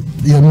to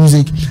your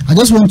music, I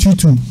just want you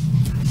to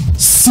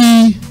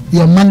see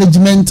your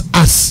management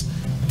as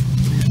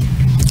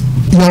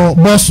your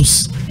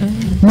bosses,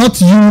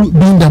 not you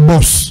being the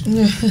boss.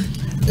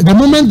 The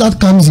moment that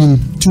comes in,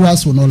 2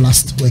 hours will not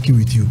last working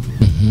with you.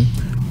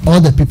 All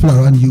the people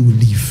around you will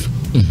leave.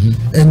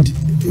 And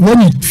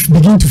when you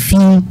begin to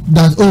feel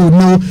that, oh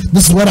no,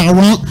 this is what I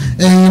want,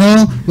 and you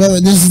know,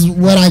 well, this is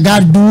what I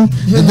gotta do,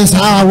 this is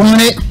how I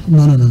want it.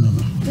 No.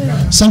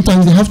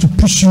 Sometimes they have to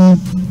push you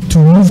to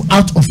move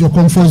out of your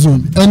comfort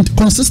zone. And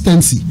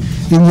consistency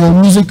in your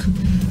music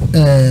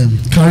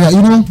career.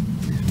 You know,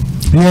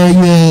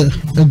 you're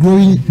a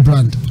growing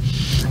brand,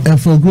 and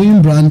for a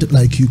growing brand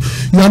like you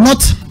are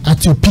not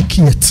at your peak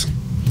yet.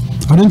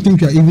 I don't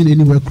think you're even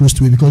anywhere close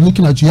to it, because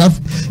looking at you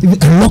have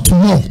even a lot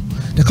more.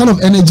 The kind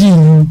of energy in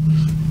you,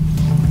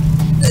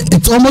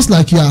 it's almost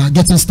like you are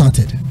getting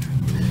started,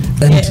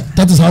 and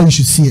that is how you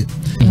should see it.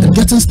 And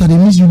getting started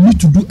means you need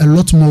to do a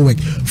lot more work.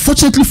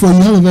 Fortunately for you,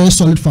 you have a very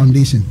solid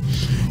foundation.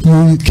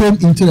 You came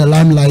into the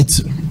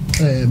limelight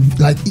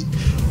like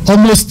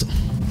almost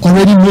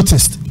already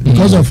noticed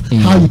because of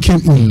how you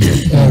came in.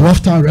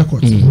 Rough Town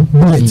Records,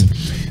 Bullet.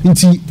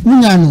 Into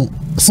Unyano,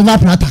 Silver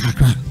Plata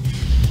Kakra.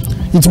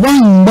 It's one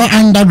more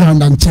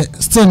underground and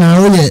still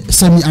now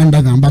semi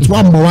underground, but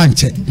one more one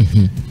check.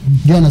 Do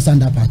you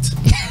understand that part?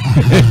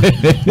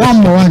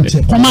 One more one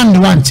check. Command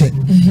one check.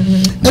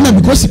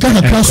 And because the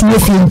Kaka class will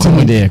feel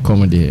comedy.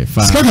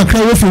 Kaka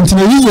class will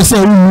feel you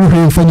say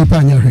for the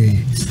panya.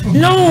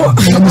 No,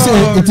 let me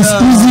say it is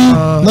easy.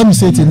 Let me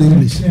say it in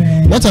English.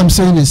 What I'm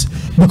saying is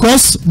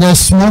because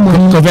there's no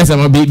money. Professor,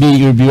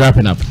 you'll be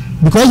wrapping up.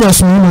 Because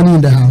there's no money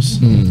in the house,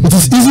 it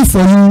is easy for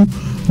you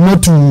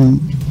not to.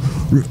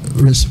 What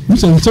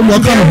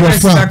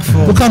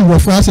kind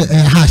of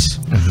hash?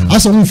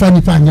 As a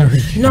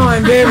no,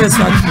 I'm very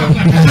respectful.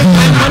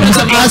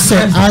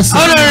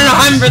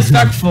 I'm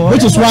respectful.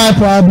 Which is why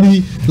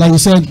probably, like you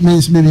said,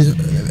 maybe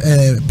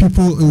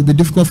people, it will be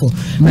difficult for.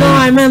 No,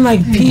 I meant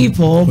like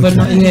people, but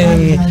not,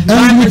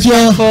 I'm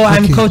respectful.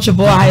 I'm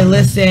coachable. I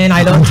listen.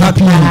 I don't talk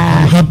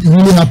back.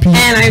 Really happy.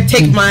 And I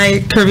take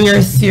my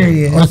career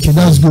serious. Okay,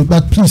 that's good.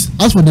 But please,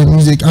 as for the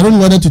music, I don't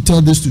want to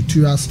tell this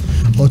to us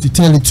or to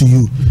tell it to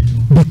you.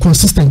 Be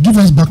consistent. Give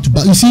us back to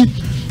back. You see,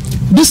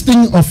 this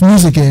thing of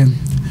music,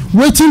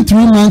 waiting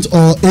 3 months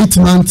or 8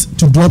 months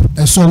to drop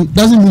a song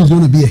doesn't mean it's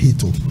going to be a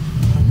hit.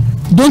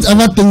 Don't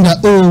ever think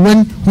that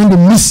when they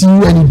miss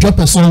you and you drop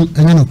a song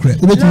and then okay.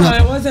 No,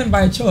 it wasn't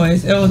by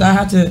choice. It was I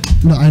had to.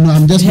 No, I know.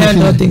 I'm just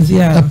making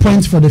a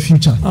point for the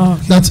future. Oh,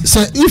 okay. That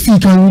if you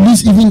can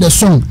release even the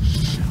song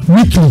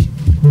weekly,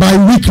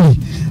 bi-weekly,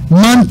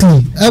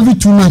 monthly, every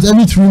 2 months,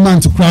 every 3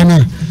 months to cry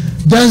now.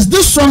 There's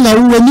this song that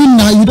we need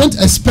now you don't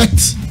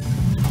expect.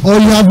 Or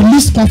you have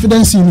least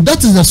confidence in,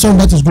 that is the song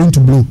that is going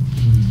to blow.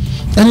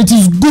 And it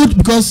is good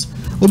because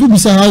people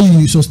say how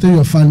you sustain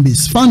your fan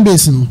base. Fan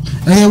base, and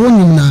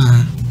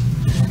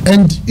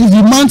if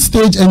you mount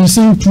stage and you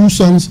sing 2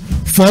 songs,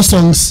 4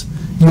 songs,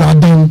 you are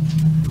done.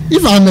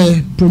 If I'm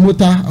a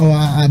promoter or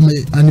I'm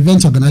an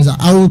event organizer,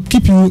 I will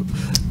keep you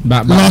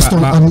last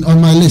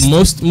on my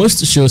list.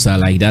 Most shows are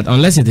like that,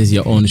 unless it is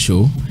your own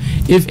show.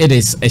 If it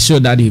is a show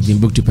that you've been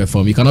booked to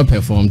perform, you cannot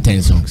perform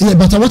 10 songs. Yeah,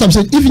 but what I'm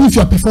saying, even if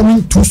you are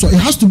performing 2 songs, it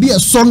has to be a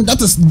song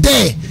that is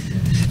there.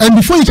 And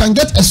before you can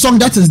get a song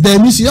that is there,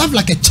 means you have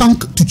like a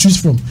chunk to choose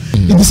from.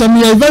 It is a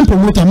event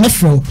promoter,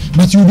 Mefro,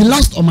 but you'll be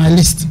last on my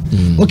list.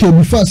 Okay,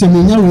 before I say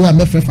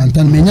Mefro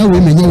Fantana,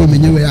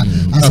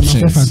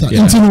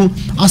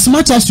 as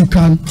much as you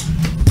can,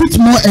 put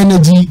more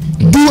energy,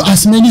 do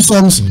as many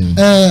songs.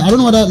 I don't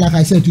know whether, like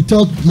I said, to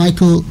tell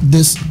Michael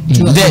this.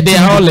 They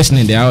are all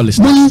listening. They are all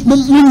listening.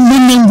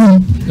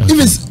 If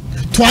it's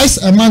twice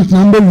a month,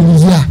 number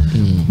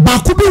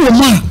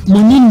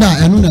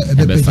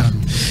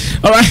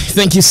all right,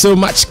 thank you so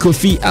much,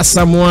 Kofi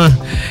Asamoah.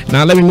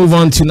 Now let me move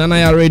on to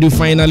Nana Radio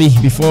finally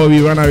before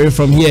we run away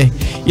from here.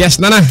 Yes,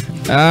 Nana,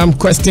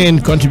 question,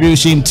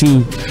 contribution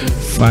to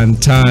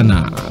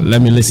Fantana.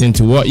 Let me listen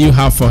to what you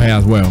have for her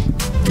as well.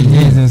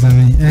 Yes,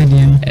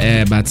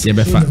 but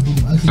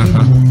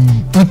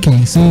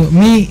okay, so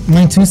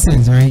my 2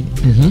 cents, right?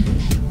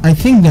 I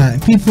think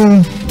that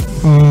people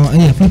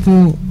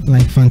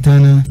like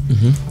Fantana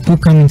who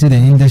come into the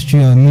industry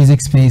or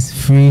music space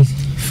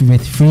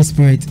with free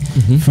spirit,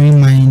 free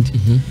mind,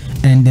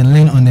 and they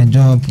learn on the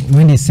job.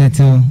 When they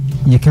settle,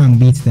 you can't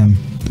beat them.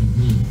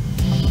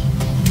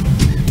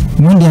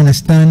 When they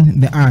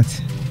understand the art,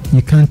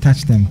 you can't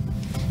touch them,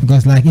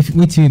 because like if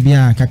we to be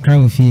a kakra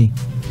ofi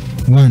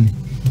one.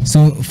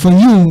 So for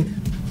you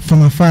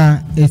from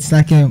afar, it's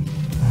like a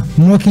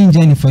walking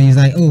journey for you. It's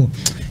like, oh,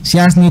 she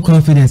has no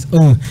confidence.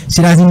 Oh,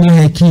 she doesn't know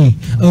her key.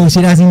 Oh,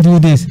 she doesn't do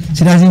this.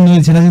 She doesn't know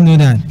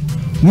that.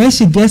 When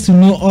she gets to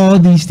know all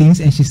these things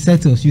and she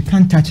settles, you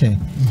can't touch her.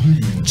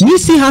 Do you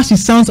see how she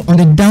sounds on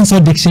the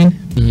dancehall diction?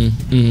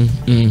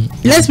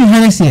 Let's be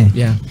honest here.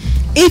 Yeah.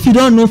 If you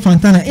don't know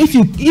Fantana, if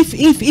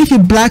you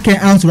black her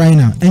out right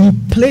now and you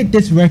play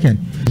this record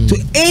to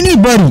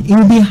anybody, it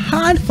will be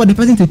hard for the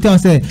person to tell,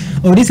 say,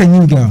 oh, this is a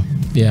new girl.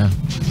 Yeah.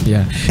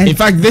 In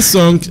fact, this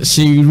song,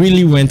 she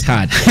really went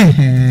hard.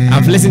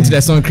 I've listened to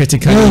the song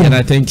critically, and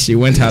I think she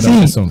went hard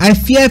on the song. I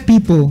fear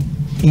people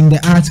in the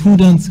arts who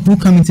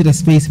come into the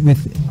space with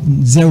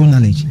zero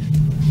knowledge.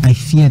 I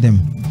fear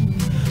them.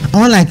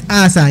 Unlike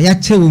us, you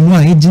are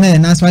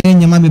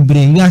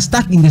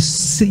stuck in the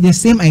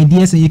same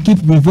ideas and you keep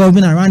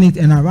revolving around it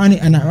and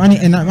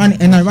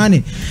around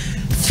it.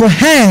 For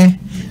her,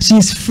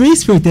 she's free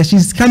spirited.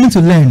 She's coming to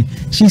learn.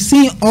 She's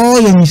seeing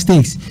all your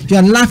mistakes. You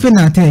are laughing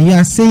at her. You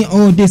are saying,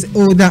 oh this,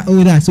 oh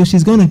that. So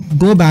she's going to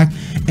go back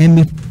and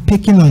be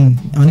picking on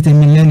it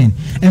and be learning.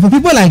 And for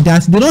people like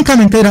that, they don't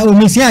come and tell her, oh,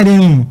 Miss, I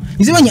didn't know.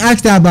 You see, when you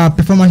asked her about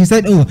performance, she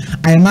said, oh,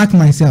 I mark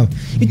myself.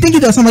 You think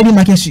it was somebody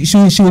marking, she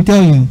will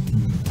tell you.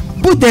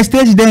 Put the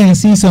stage there and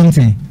see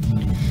something.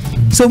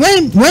 So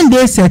when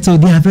they settle,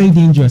 they are very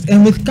dangerous.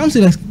 And when it comes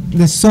to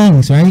the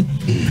songs, right,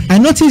 I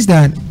noticed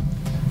that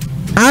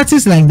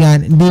artists like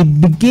that, they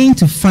begin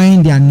to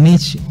find their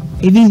niche,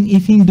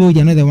 even though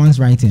they're not the ones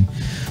writing.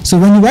 So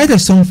when you write a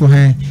song for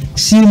her,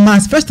 she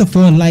must first of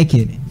all like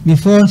it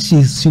before she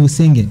will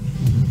sing it.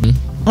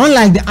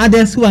 Unlike the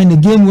others who are in the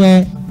game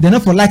where they're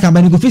not for like him,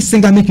 but you go fit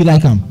singer make you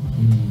like him.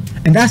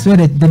 And that's where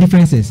the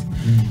difference is.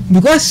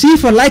 Because she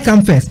for like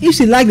him first. If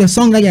she like the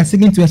song that you're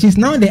singing to her, she's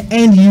now the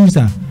end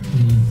user.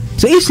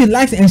 So if she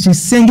likes it and she's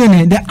singing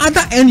it, the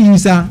other end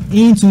user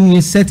into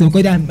a setting,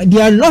 because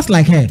they are lost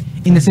like her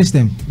in the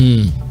system.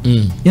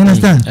 You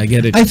understand? I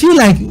get it. I feel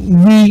like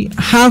we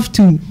have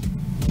to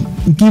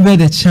give her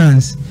the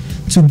chance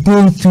to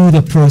go through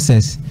the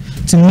process,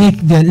 to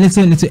make the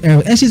little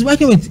error. And she's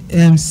working with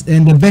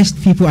the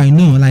best people I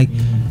know, like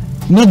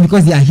not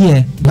because they are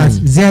here, but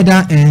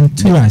Zeda and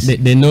Turas.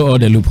 They know all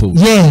the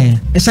loopholes. Yeah,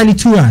 especially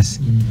Turas.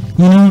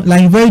 You know,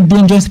 like very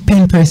dangerous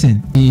pen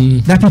person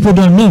that people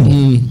don't know.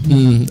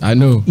 I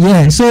know.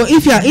 Yeah. So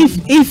if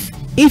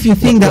you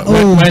think that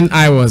when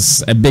I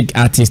was a big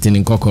artist in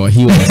Nkoko,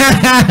 he was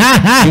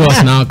he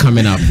was now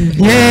coming up.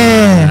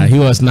 Yeah. He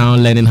was now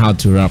learning how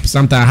to rap.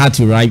 Sometimes I had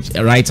to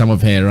write some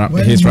of his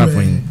rap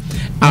for him.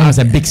 I was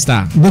a big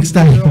star. Big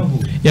star.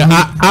 Yeah,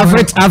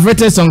 I've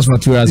written songs for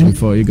Turas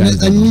before. You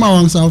guys. And my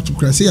one's out to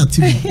crazy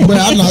TV. But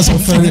I lost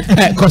very.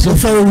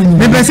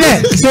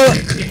 So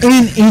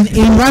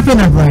in wrapping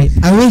up, right?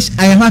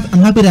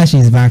 I'm happy that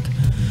she's back.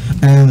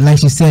 Like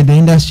she said, the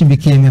industry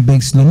became a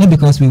big slow, not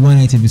because we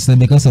wanted it to be slow,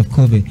 because of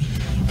COVID.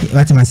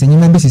 What am I saying? You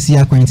remember to see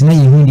our quarantine,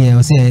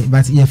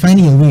 but you're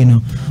finding your way, you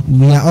know.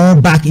 We are all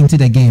back into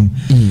the game.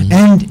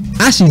 And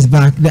as she's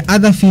back, the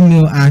other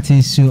female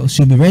artists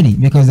should be ready,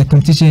 because the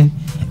competition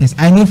is,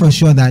 I know for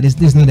sure that this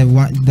is not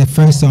the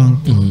first song,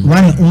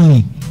 one and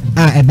only,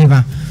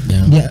 Ebeba.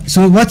 Yeah.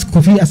 So what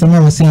Kofi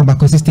Asama was saying about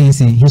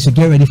consistency, he should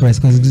get ready for it,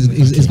 because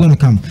it's going to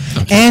come.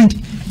 Okay. And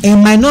it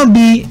might not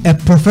be a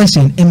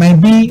profession, it might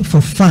be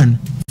for fun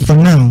for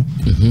now,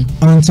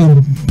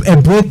 until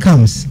a break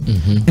comes.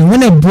 And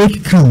when a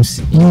break comes,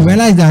 you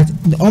realize that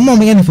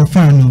the for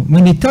fun,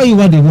 when they tell you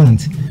what they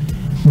want,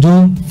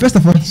 first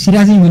of all, she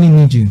doesn't really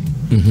need you.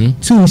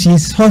 2,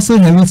 she's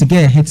hustling her way to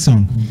get a hit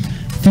song.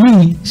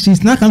 3,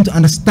 she's not come to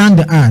understand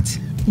the art.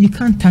 You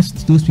can't touch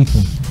those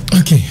people.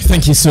 Okay,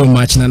 thank you so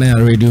much,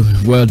 Nana Radio.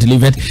 Well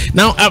delivered.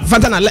 Now,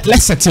 Fantana,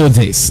 let's settle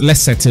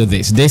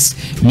this.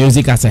 This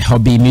music as a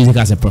hobby, music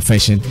as a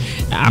profession.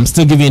 I'm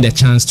still giving you the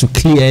chance to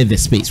clear the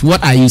space.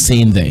 What are you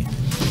saying there?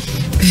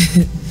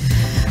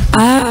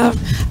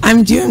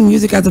 I'm doing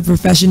music as a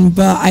profession,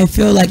 but I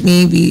feel like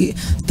maybe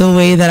the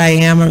way that I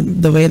am, or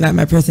the way that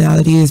my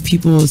personality is,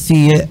 people will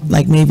see it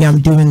like maybe I'm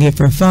doing it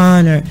for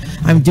fun, or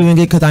I'm doing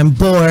it because I'm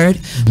bored.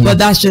 But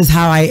that's just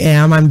how I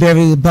am. I'm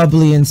very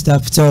bubbly and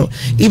stuff. So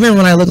even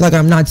when I look like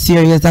I'm not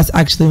serious, that's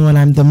actually when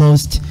I'm the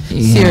most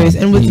serious.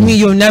 And with me,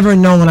 you'll never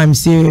know when I'm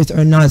serious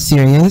or not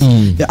serious.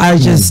 I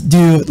just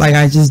do it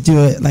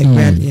like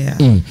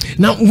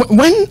Now,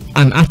 when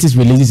an artist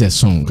releases a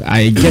song,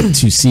 I get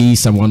to see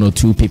some 1 or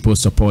 2 people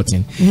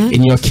supporting.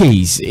 In your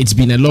case, it's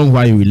been a long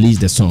while you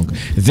released the song.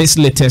 This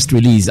latest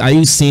release, are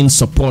you seeing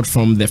support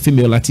from the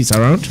female artists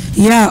around?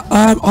 Yeah,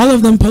 all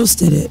of them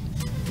posted it.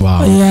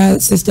 Wow. Yeah,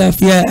 Sister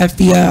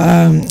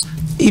FBA,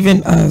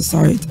 even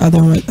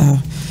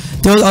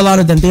there was a lot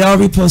of them. They all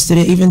reposted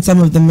it. Even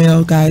some of the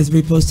male guys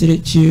reposted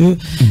it too,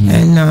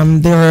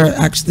 and they were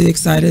actually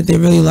excited. They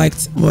really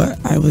liked what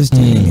I was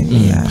doing.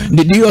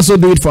 Do you also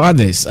do it for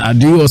others?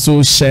 Do you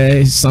also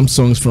share some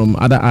songs from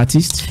other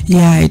artists?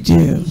 Yeah, I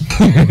do.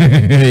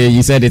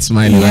 You said it's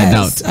smiling.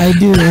 Yes, I doubt. I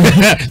do.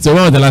 So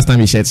when was the last time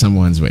you shared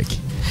someone's work?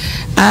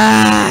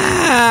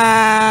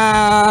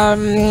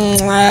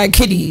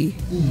 Kitty.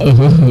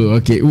 Oh,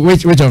 okay.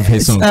 Which of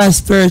his songs?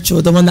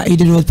 Spiritual, the one that you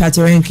did with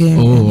Pater Rankin.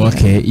 Oh,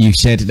 okay. You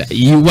shared that.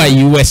 You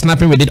were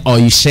snapping with it, or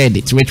you shared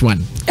it? Which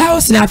one? I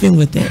was snapping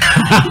with it.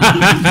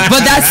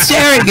 But that's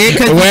sharing it.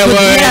 Well,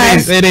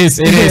 it is.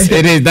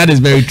 That is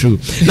very true.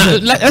 Now,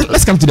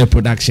 let's come to the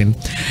production.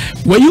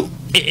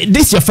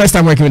 This is your first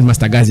time working with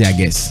Master Gazi, I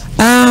guess.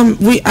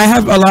 I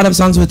have a lot of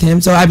songs with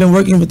him, so I've been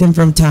working with him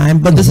from time.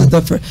 But this is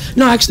the first.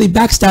 No, actually,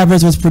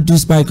 Backstabbers was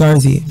produced by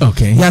Garzi.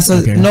 Okay. Yeah.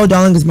 So No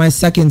Darling is my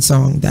second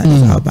song that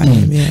is out by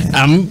him.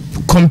 Yeah.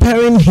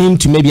 Comparing him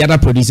to maybe other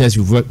producers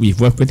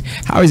we've worked with,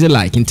 how is it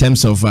like in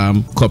terms of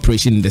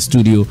cooperation in the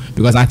studio?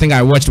 Because I think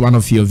I watched one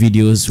of your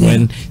videos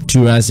when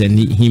Turas and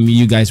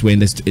you guys were in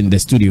the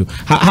studio.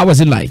 How was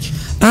it like?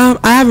 I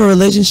have a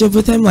relationship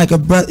with him,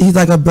 he's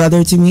like a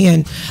brother to me,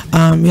 and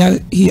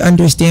he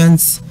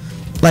understands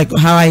like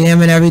how I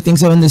am and everything.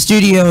 So in the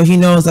studio, he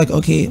knows like,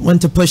 okay, when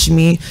to push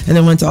me and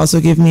then when to also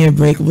give me a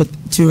break with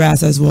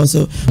Turas as well.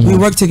 So we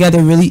work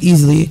together really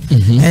easily,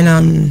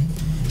 and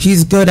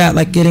he's good at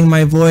like getting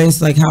my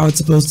voice like how it's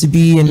supposed to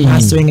be and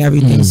mastering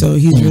everything. So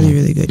he's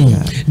really good.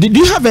 Yeah. Do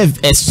you have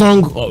a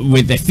song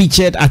with a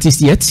featured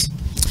artist yet?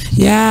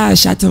 Yeah,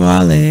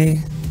 Shatawale.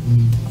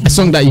 A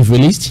song that you've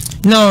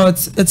released? No,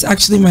 it's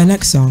actually my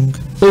next song.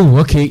 Oh,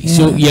 okay. Yeah.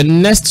 So your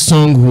next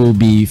song will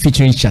be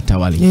featuring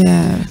Shatawale.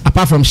 Yeah.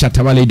 Apart from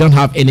Shatawale, you don't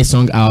have any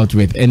song out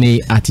with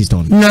any artist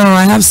on? No,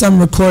 I have some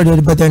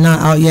recorded, but they're not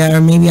out yet.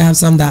 Or maybe I have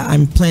some that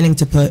I'm planning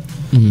to put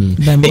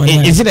them on.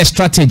 Is it a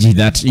strategy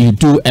that you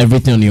do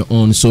everything on your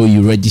own, so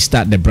you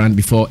register the brand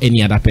before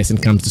any other person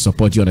comes to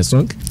support you on a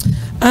song?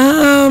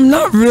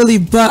 Not really,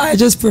 but I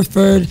just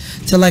preferred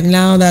to, like,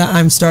 now that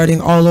I'm starting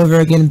all over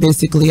again,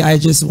 basically, I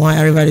just want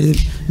everybody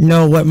to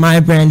know what my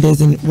brand is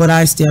and what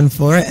I stand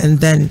for, and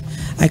then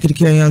I could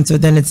carry on. So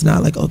then it's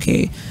not like,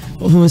 okay,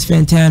 who is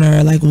Fantana,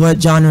 or like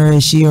what genre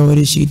is she, or what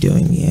is she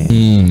doing?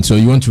 Yeah. So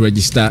you want to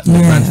register the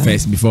brand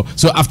first before.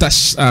 So after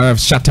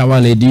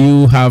Shatawale, do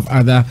you have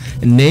other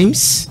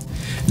names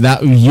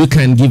that you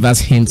can give us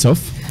hints of?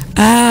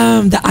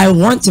 That I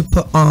want to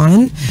put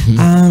on.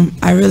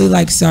 I really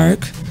like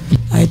Sark.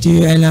 I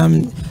do,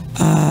 and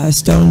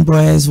Stone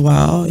Boy as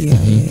well.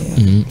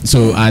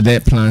 So are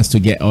there plans to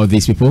get all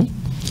these people?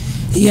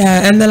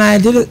 Yeah, and then I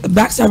did it.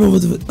 Backstabber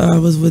was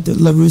with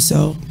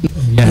LaRusso.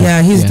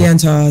 Yeah, he's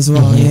dancehall as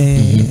well.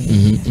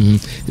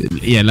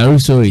 Yeah,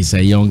 LaRusso is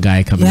a young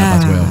guy coming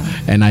up as well,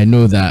 and I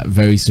know that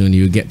very soon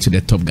you get to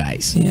the top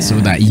guys, so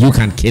that you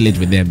can kill it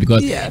with them,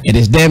 because it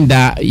is them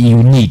that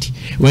you need.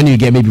 When you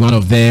get maybe one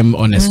of them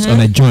on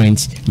a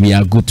joint, we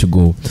are good to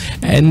go.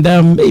 And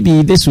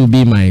maybe this will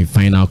be my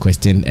final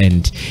question.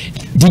 And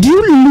did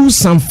you lose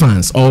some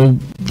fans, or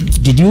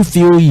did you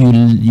feel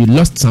you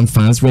lost some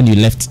fans when you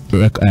left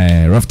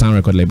Rough Town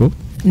record label?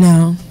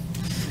 No,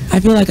 I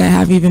feel like I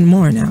have even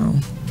more now.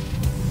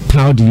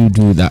 How do you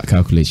do that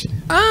calculation?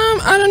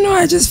 I don't know.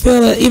 I just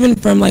feel it, even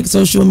from like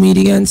social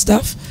media and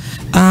stuff.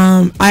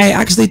 I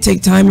actually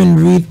take time and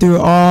read through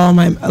all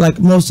my, like,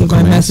 most of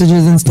my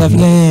messages and stuff.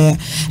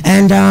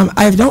 And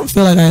I don't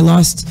feel like I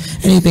lost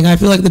anything. I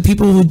feel like the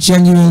people who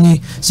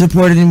genuinely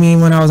supported me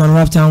when I was on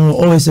Rough Town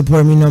will always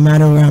support me no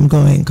matter where I'm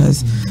going,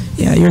 because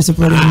you're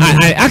supporting me.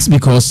 I asked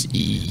because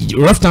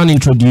Rough Town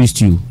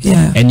introduced you,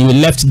 and you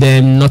left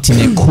them not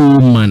in a cool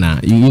manner.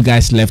 You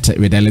guys left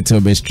with a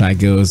little bit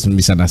struggles,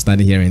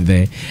 misunderstanding here and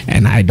there,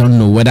 and I don't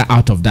know whether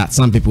out of that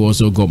some people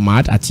also got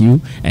mad at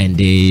you and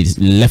they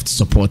left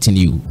supporting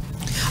you.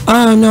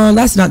 No,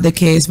 that's not the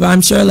case, but I'm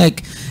sure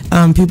like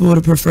people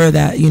would prefer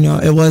that, you know,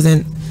 it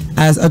wasn't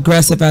as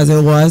aggressive as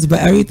it was,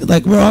 but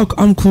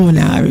I'm cool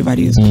now.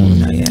 Everybody is cool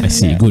now. I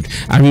see. Good.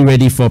 Are we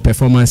ready for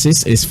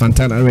performances? Is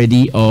Fantana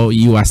ready, or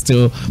you are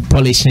still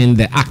polishing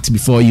the act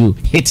before you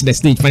hit the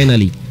stage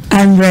finally?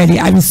 I'm ready.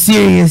 I'm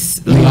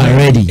serious. You are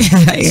ready.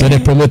 So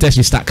the promoters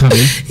should start coming.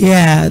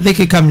 Yeah, they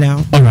could come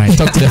now. All right,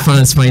 talk to the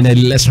fans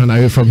finally. Let's run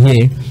away from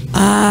here.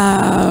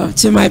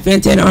 To my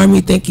Fantana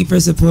army, thank you for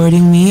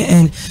supporting me,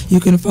 and you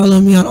can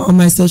follow me on all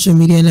my social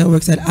media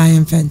networks at I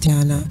Am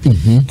Fantana,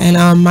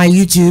 and my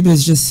YouTube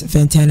is just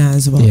Fantana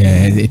as well.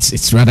 Yeah,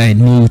 it's rather a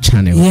new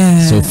channel.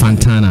 Yeah. So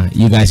Fantana,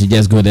 you guys should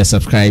just go there,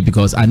 subscribe,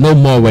 because I know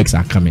more works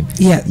are coming.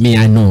 Yeah. Me,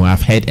 I know.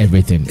 I've heard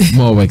everything.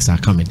 More works are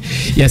coming.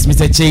 Yes,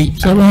 Mr. Che.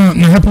 So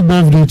happy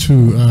birthday to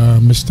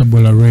Mr.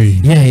 Bolare.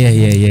 Yeah.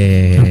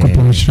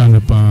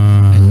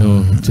 I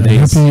know. Today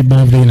happy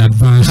birthday in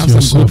advance to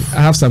yourself.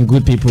 I have some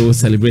good people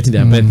celebrating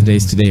their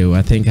birthdays today.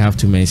 I think I have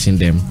to mention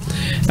them.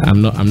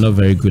 I'm not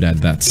very good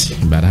at that,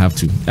 but I have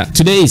to.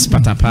 Today is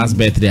Patapa's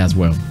birthday as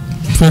well.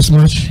 First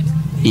March.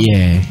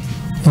 Yeah.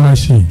 Oh, I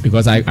see.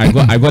 Because I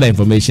got the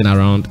information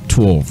around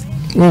 12.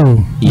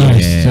 Oh,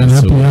 nice. Yeah,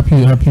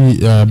 happy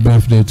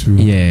birthday to.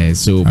 Yeah,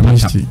 so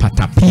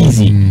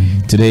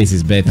Patapizi. Today is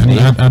his birthday.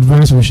 And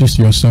advance wishes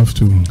to yourself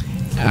too.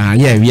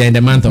 Yeah, we are in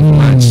the month of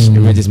March,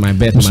 which is my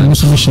birth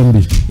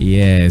month.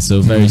 Yeah,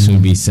 so very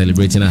soon be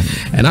celebrating her.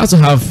 And I also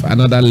have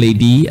another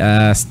lady,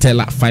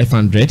 Stella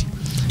 500.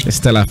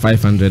 Stella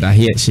 500, I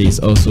hear she is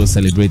also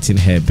celebrating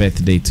her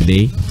birthday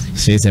today.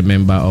 She is a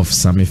member of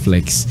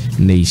Samiflex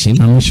Nation.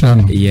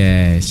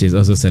 Yeah, she's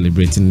also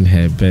celebrating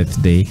her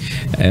birthday.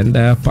 And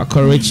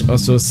Paco Rich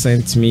also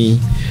sent me,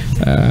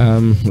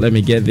 let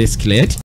me get this cleared.